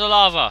 Get out of the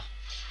lava.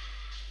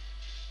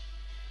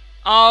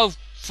 Oh,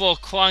 for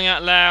crying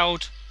out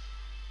loud.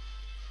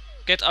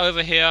 Get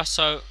over here,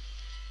 so...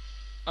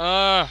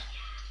 more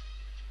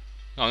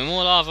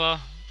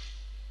lava.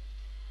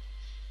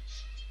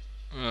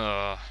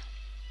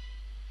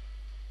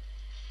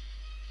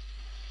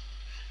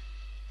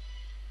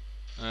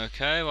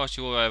 Okay, whilst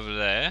you're over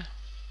there,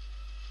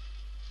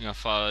 you're gonna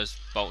fire those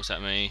bolts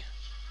at me.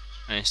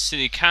 And a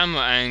silly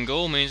camera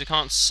angle means I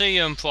can't see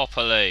them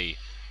properly.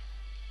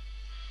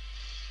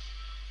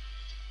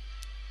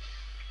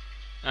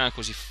 And of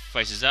course he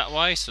faces that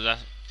way, so that...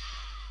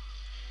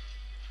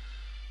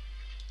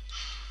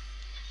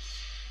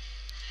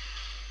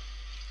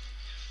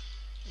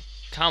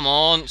 Come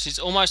on, she's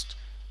almost...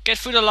 Get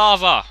through the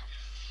lava!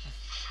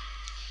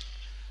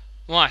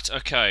 Right,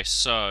 okay,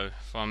 so,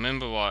 if I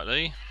remember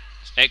rightly,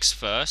 X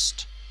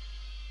first.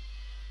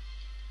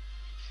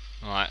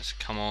 Right,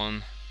 come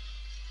on.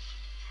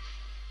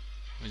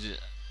 Is it...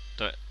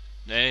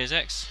 There's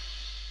X.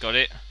 Got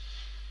it.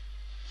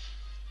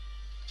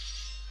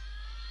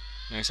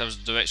 Next up is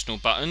the directional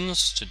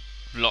buttons to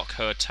block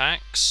her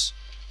attacks.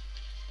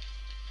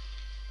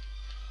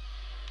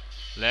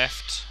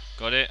 Left,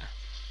 got it.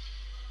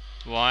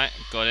 Right,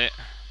 got it.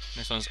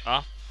 Next one's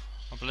up,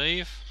 I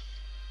believe.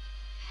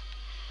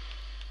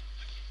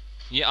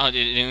 Yeah, it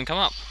didn't even come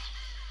up.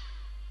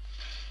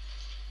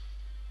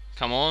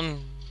 Come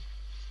on.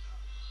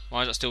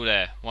 Why is it still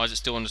there? Why is it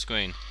still on the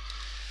screen?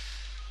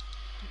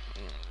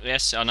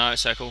 Yes, I know,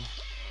 circle.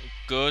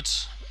 Good.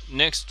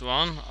 Next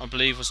one, I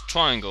believe, was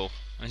triangle.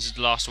 And this is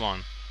the last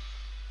one.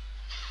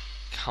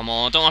 Come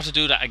on, don't have to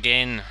do that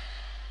again.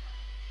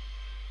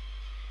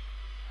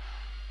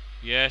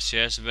 Yes,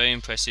 yes, very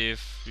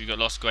impressive. You got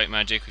lots of great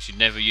magic, which you'd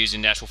never use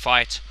in the actual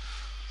fight.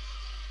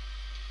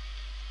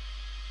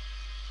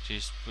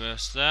 Just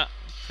press that.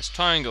 Press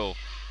triangle.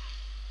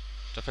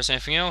 Do I press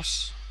anything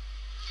else?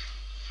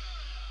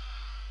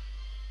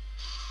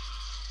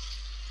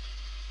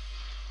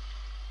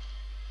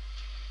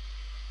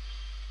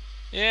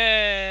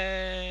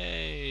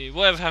 Yay!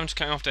 Whatever happened to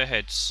cutting off their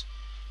heads?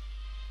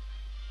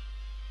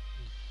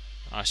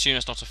 I assume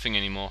that's not a thing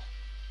anymore.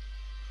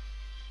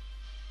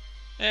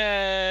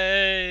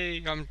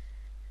 Yay! I'm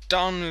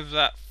done with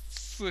that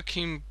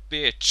freaking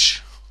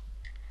bitch.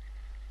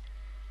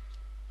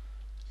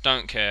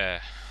 Don't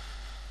care.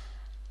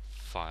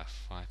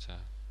 Firefighter.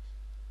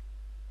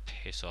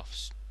 Piss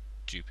off,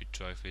 stupid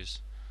trophies.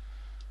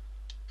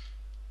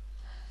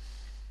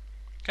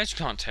 In case you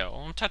can't tell,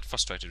 I'm a tad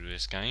frustrated with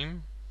this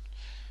game.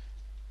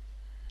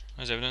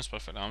 As evidenced by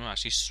the fact that I'm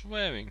actually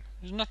swearing.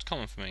 It's not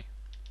common for me.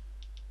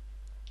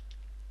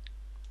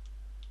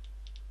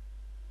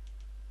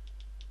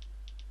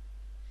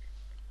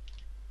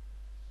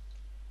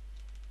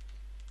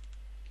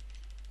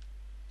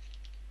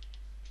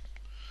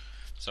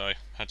 Sorry,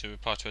 had to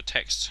reply to a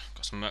text.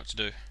 Got some work to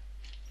do.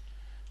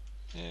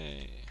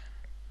 Yay.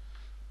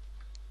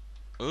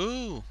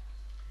 Ooh.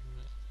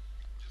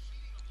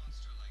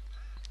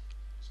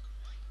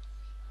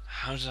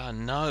 How did I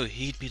know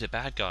he'd be the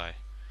bad guy?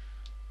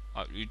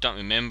 You don't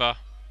remember?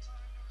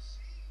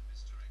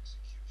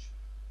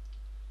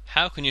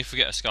 How can you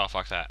forget a scarf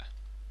like that?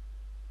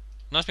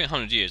 No, it's been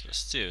 100 years, but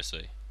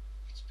seriously.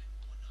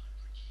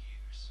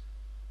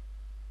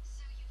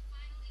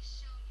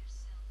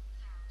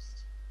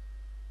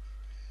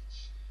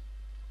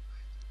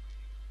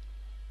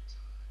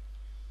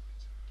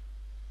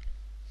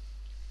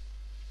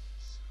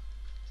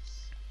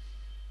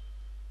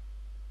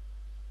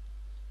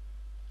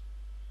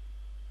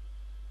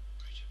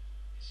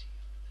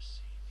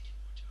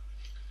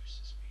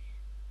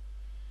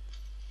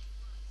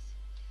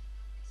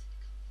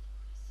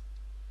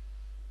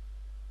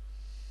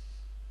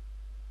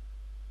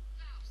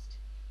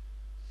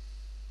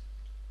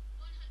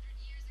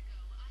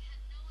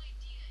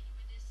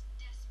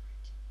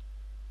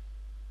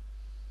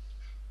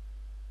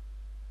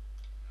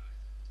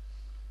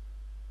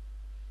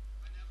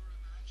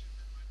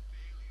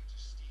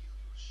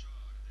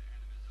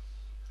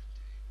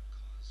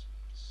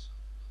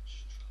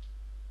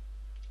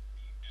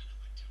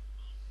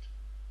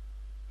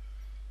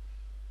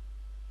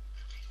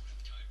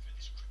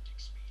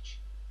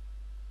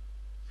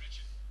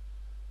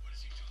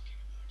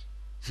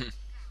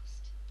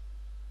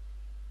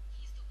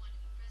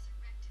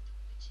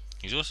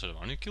 He's also the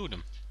one who killed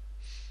him.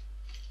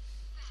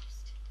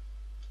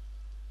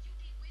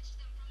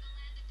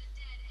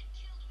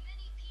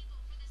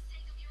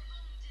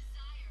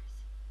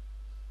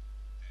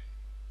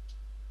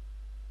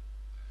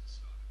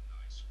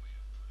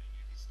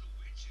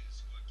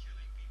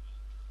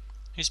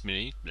 He's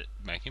merely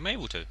making him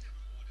able to.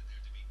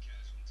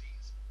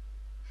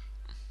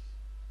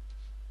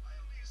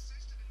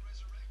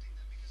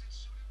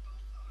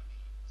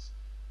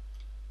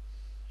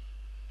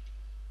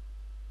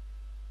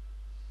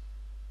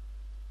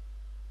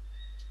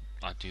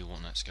 I do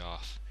want that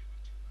scarf.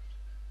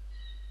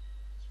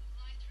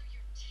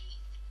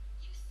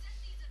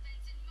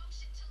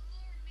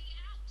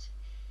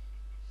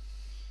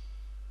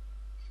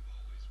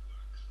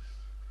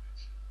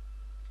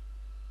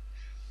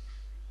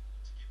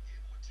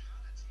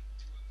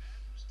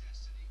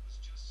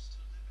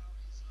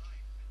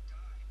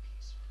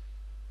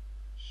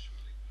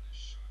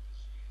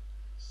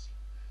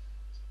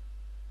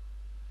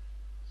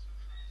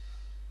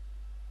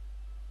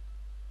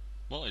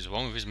 What is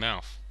wrong with his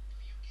mouth?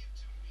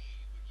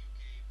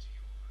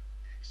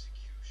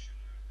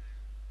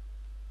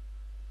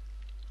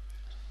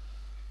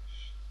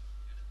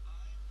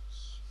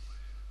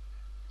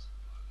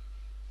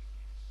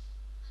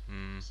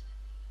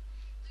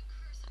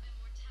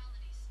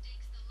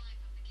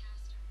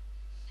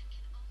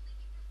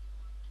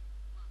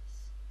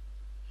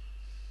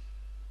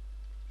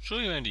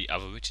 Surely only the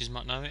other witches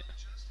might know it.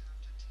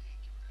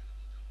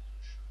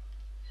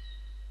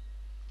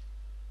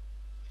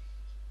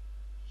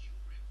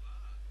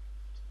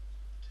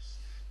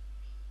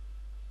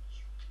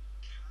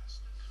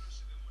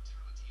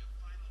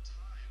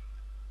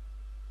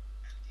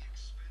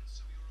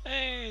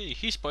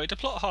 he spotted a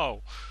plot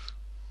hole.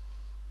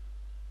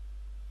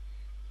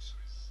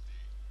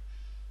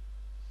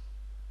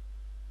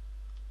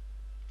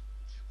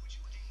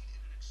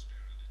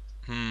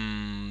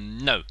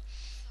 No.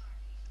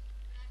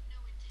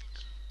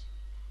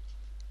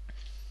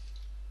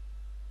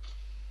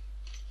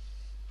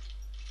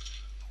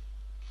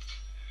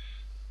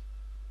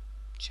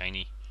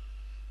 Shiny.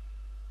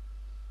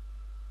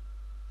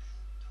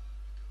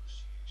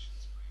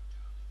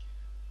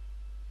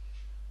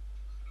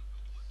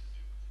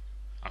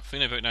 I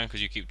think they broke down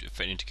because you keep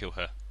threatening to kill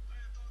her.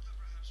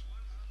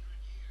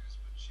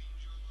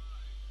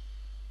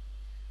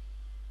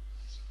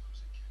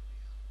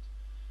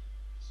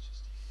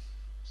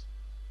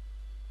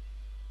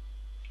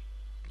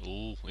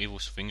 Ooh, evil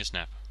finger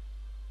snap.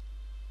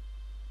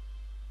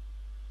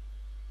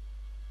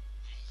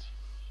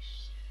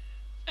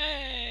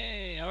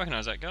 Hey, I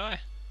recognise that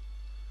guy.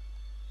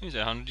 He was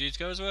there 100 years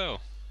ago as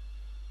well.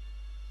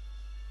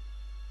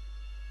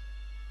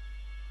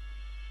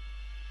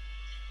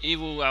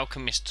 Evil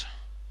alchemist.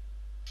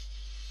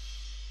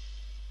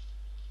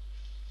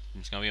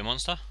 He's gonna be a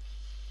monster?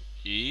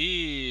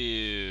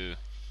 Ew.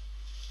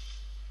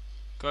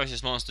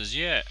 Grossest monsters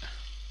yet.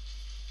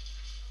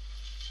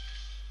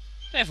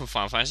 They're from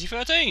Final Fantasy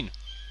 13.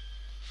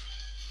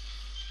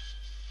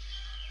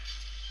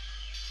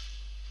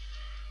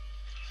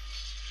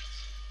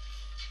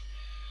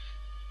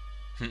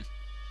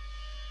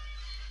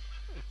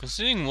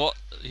 Considering what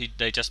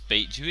they just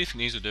beat, do you think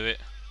these will do it?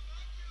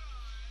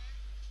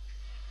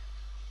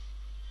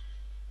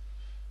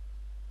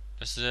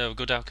 There's a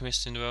good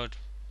alchemist in the world.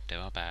 They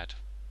are bad.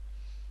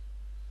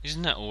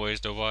 Isn't that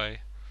always the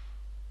way?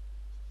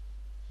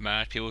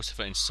 Mad people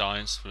subverting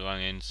science for the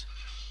wrong ends.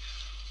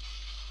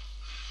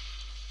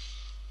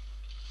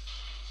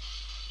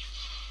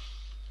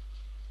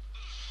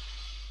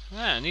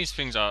 Man, these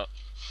things are.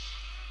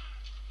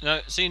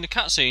 No, see in the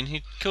cutscene,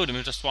 he killed them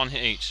with just one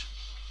hit each.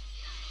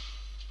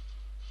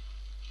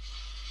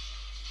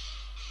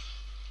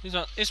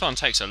 This one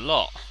takes a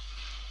lot.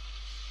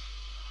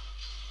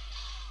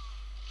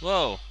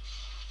 Whoa.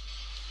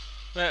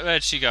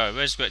 Where'd she go?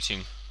 Where's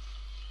Gretchen?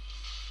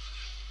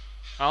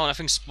 Oh, that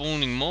thing's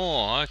spawning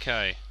more.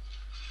 Okay.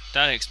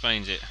 That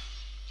explains it.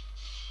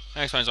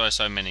 That explains why there's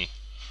so many.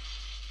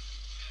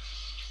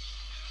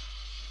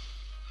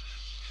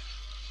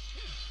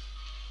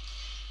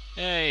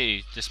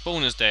 Hey, the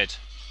spawner's dead.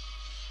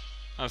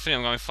 I think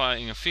I'm going to be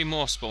fighting a few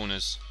more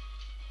spawners.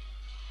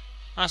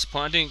 That's the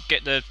point, I didn't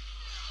get the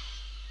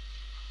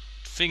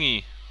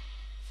thingy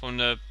from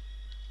the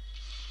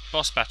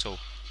boss battle.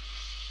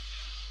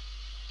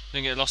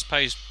 Didn't get lost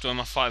page during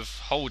my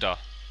 5 holder,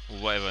 or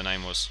whatever her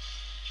name was.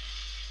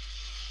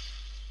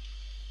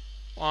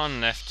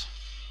 One left.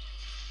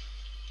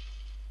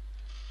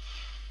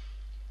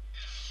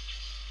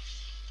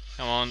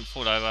 Come on,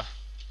 fall over.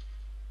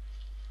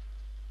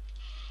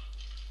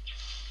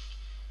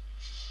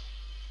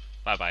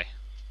 Bye bye.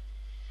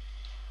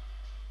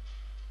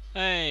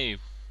 Hey,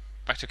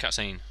 back to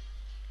cutscene.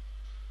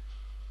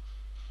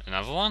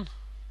 Another one?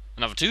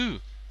 Another 2?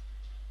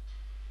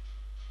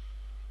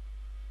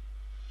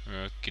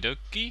 Okie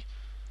dokie.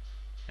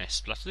 Let's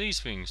splatter these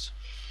things.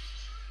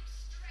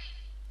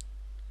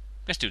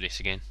 Let's do this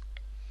again.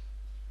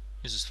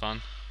 This is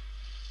fun.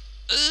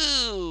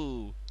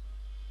 Ooh!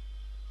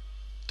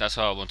 That's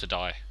how I want to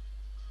die.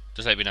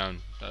 Just let me know.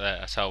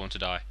 That's how I want to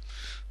die.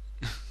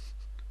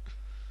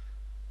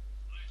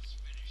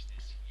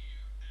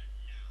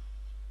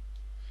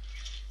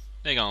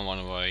 They're going one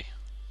away.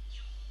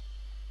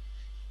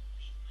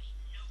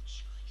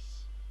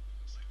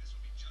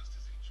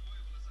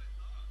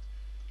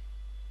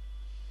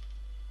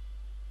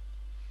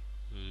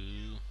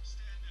 Ooh.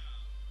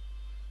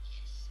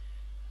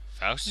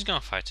 Faust is gonna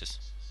fight us.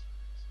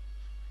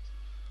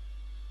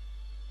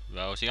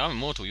 Well, see, I'm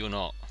immortal, you're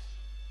not.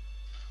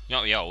 You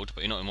might be old,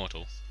 but you're not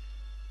immortal.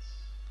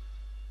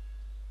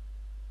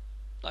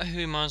 Like who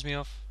reminds me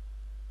of?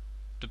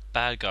 The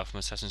bad guy from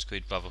Assassin's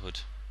Creed Brotherhood.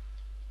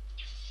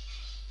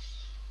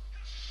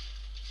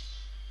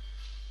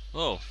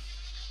 Whoa.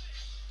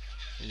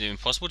 Is it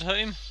impossible to hurt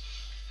him?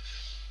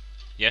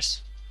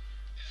 Yes.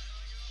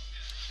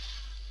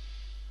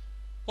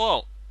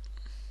 Whoa.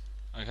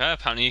 Okay,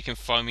 apparently you can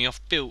throw me off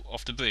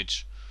the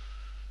bridge.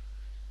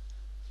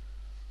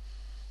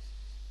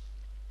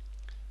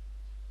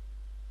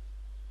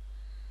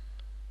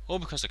 All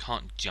because I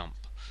can't jump.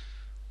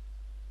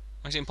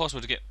 Makes it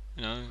impossible to get,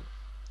 you know.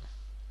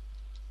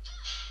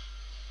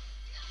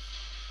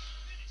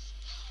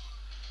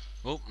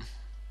 Oh,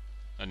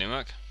 that didn't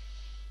work.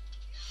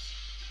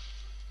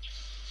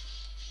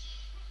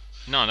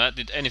 No, that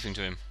did anything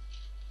to him.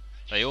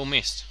 They all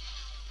missed.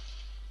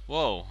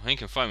 Whoa, he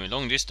can throw me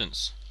long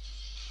distance.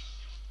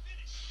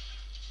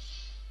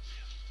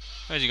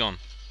 Where's he gone?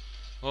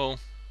 Whoa.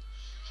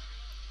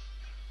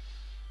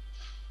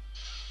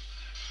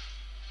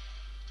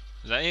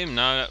 Is that him?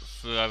 No, that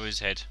flew over his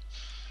head.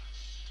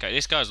 Okay,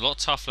 this guy's a lot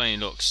tougher than he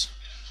looks.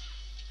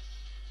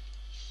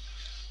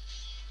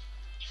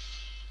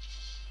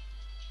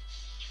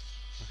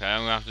 Okay,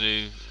 I'm gonna have to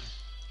do.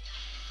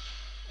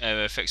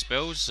 area effect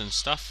spells and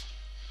stuff.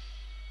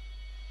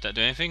 That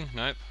do anything?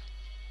 Nope.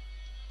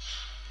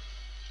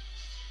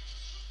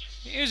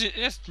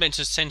 That's meant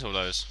to send all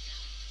those.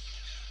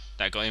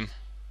 That got him.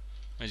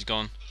 Where's he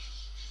gone?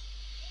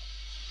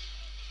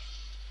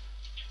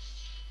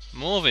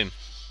 More of him.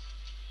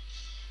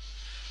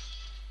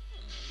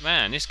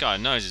 Man, this guy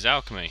knows his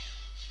alchemy.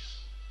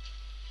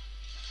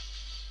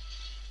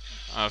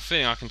 I have a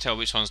feeling I can tell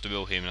which one's the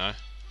real him though.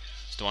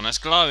 It's the one that's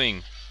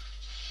glowing.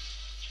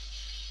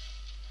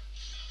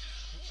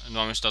 And the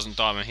one which doesn't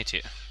die when I hit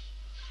it.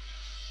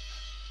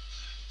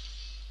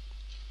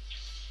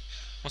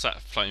 What's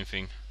that floating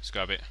thing? Let's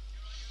grab it.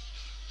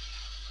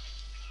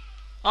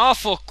 Oh,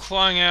 for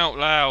crying out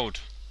loud!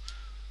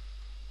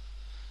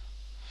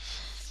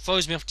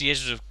 Throws me off the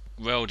edge of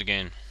the world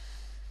again.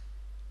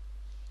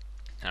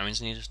 That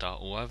means I need to start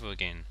all over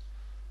again.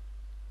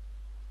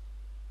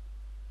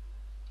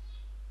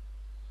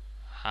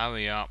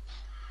 Hurry up.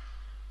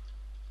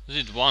 I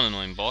did one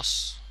annoying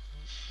boss.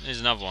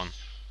 There's another one.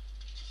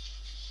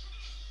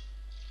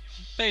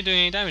 Barely doing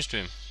any damage to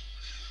him.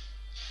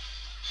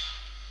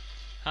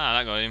 Ah,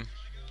 that got him.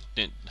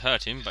 Didn't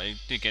hurt him, but it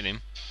did get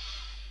him.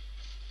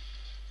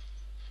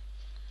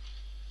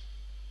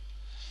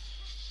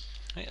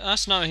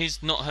 Let's know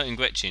he's not hurting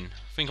Gretchen.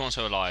 I think I want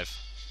her alive.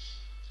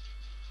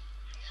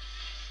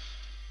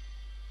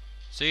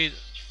 See?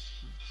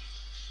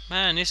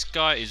 Man, this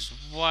guy is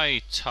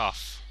way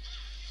tough.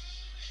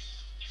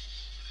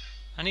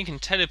 And he can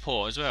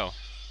teleport as well.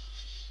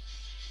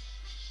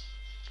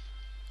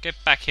 Get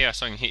back here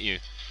so I can hit you.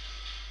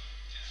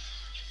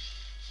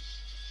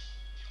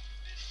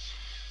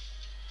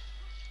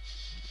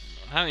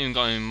 I haven't even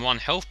got him one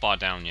health bar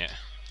down yet.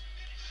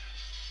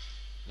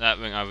 That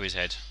went over his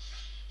head.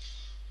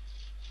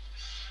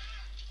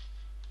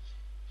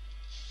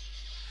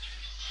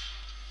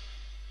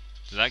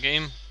 Did that get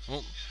him?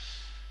 Oh.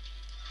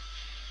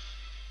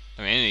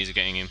 I mean, any of these are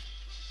getting him.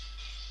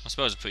 I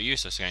suppose it's pretty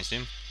useless against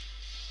him.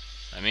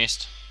 I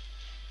missed.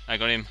 I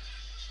got him.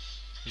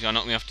 He's gonna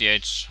knock me off the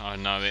edge. I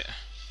know it.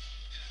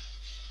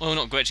 Well,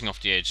 not Gretchen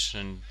off the edge,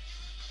 and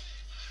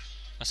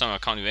that's something I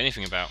can't do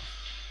anything about.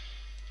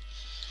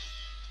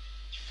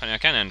 Apparently I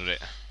can handle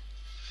it.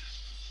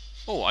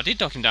 Oh, I did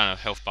knock him down a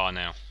health bar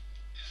now.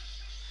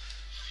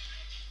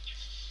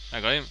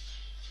 I got him.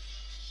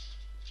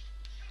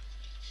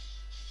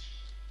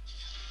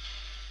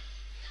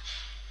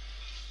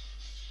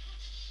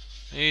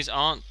 These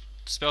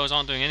spells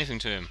aren't doing anything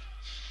to him.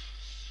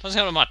 Doesn't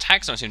help that my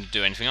attacks don't seem to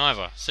do anything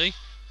either. See?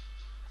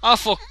 Oh,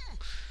 for...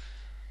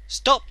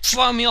 Stop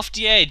throwing me off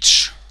the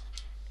edge!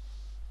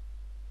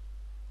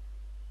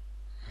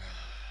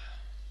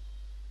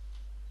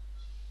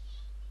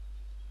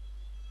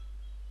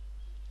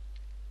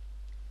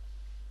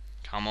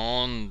 Come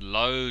on,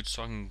 load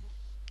so I can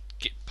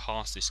get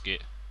past this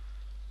git.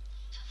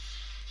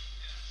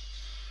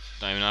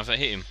 Don't even know if that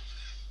hit him.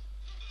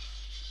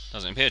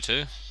 Doesn't appear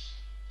to.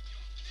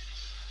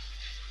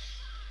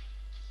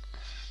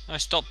 No,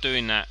 stop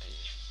doing that,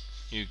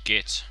 you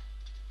git.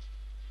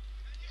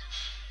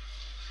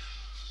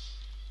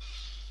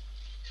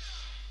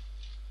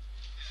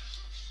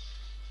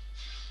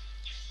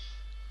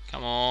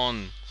 Come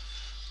on.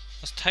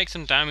 Let's take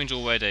some damage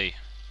already.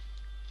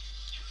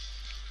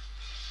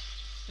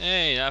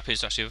 Hey, that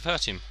appears to actually have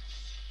hurt him.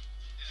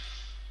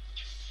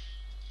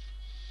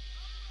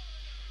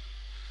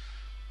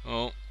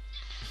 Oh.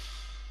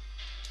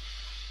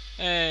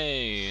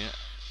 Hey.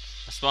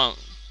 That's one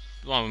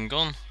of them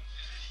gone.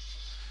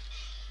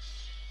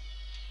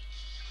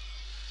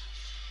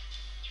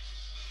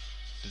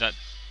 Did that...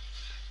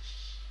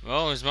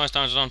 Well, there's most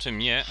damage done to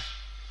him yet.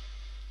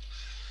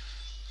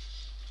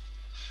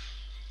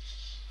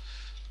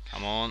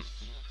 Come on.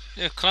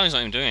 Yeah, clone's not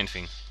even doing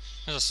anything.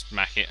 Let's just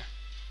smack it.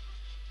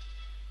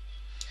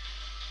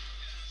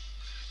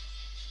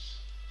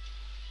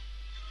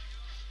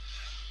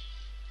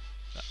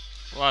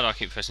 Why do I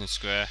keep pressing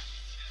square?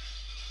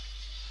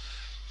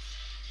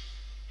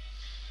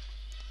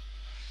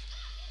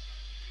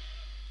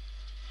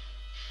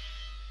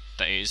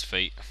 That is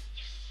feet.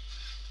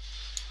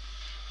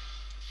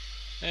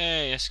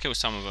 Hey, let's kill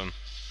some of them.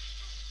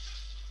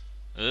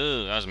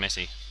 Ooh, that was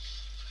messy.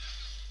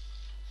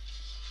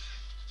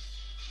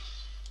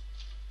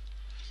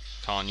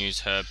 Can't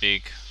use her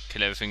big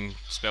kill everything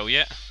spell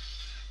yet.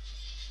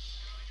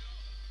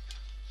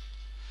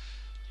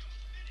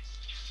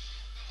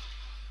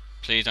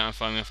 Please don't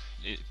throw me off.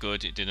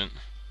 Good, it didn't.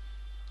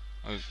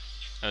 Oh,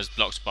 I was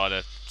blocked by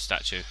the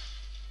statue.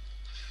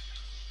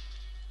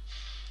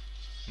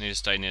 I need to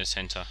stay near the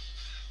centre.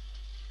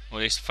 Or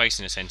at least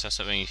facing the centre,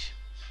 so when he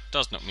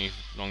does knock me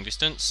long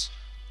distance,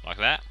 like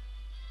that,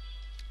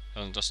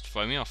 doesn't just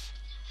throw me off.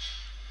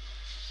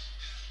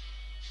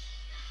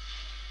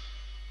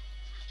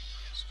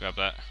 Let's grab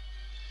that.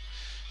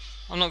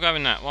 I'm not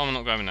grabbing that. Why am I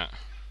not grabbing that?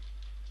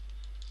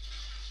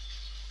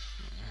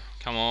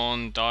 Come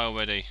on, die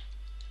already.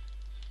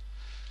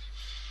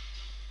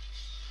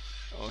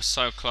 Oh,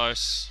 so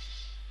close.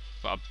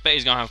 But I bet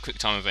he's going to have quick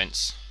time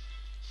events.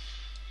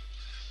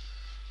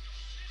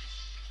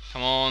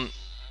 Come on.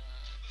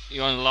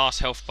 You're on the last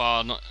health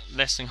bar, not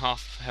less than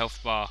half health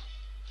bar.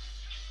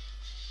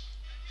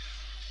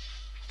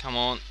 Come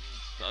on,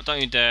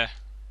 don't you dare.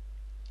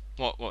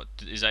 What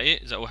is that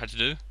it? Is that all I had to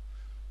do?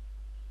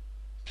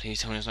 Please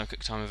tell me there's no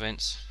quick time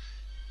events.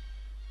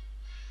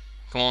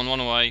 Come on, one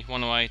away,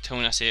 tell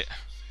me that's it.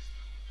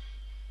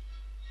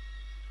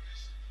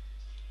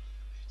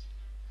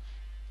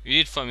 You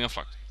did throw me off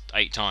like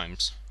 8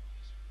 times.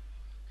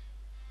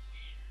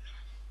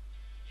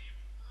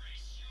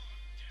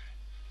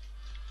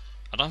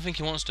 I don't think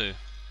he wants to.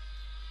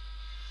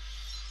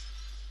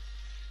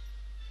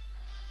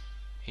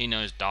 He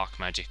knows dark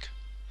magic.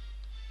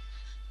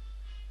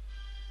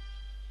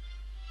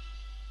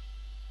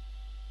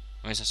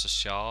 Or is this a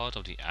shard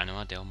of the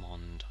Anima del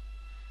Monde?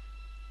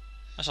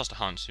 That's just a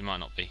hunch, it might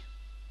not be.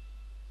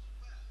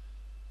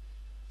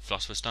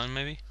 Philosopher's Stone,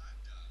 maybe?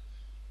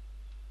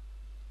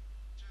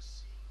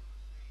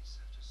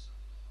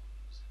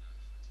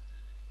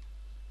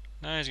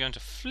 Now he's going to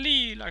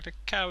flee like the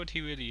coward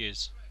he really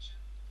is.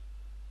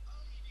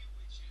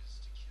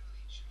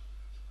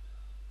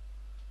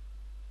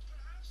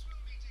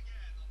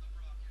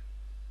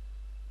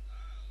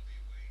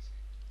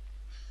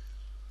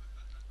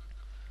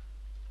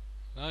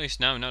 Well, at least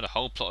now we know the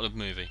whole plot of the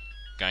movie.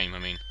 Game, I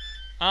mean.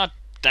 Ah,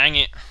 dang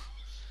it.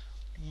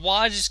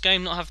 Why does this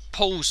game not have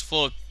pause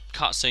for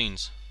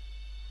cutscenes?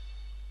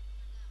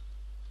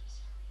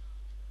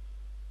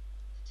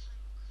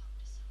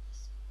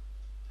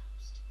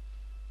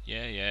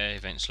 Yeah,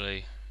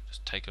 eventually.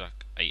 Just take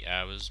like 8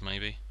 hours,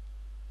 maybe.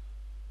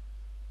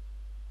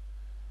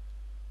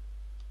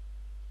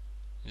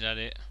 Is that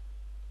it?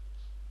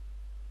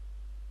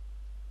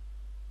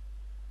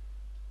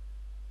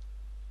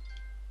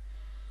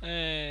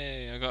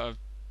 Hey, I got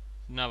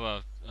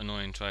another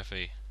annoying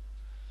trophy.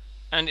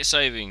 And it's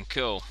saving,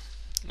 cool.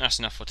 That's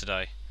enough for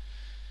today.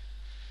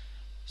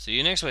 See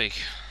you next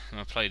week. I'm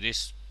gonna play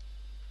this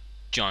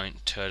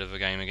giant turd of a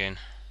game again.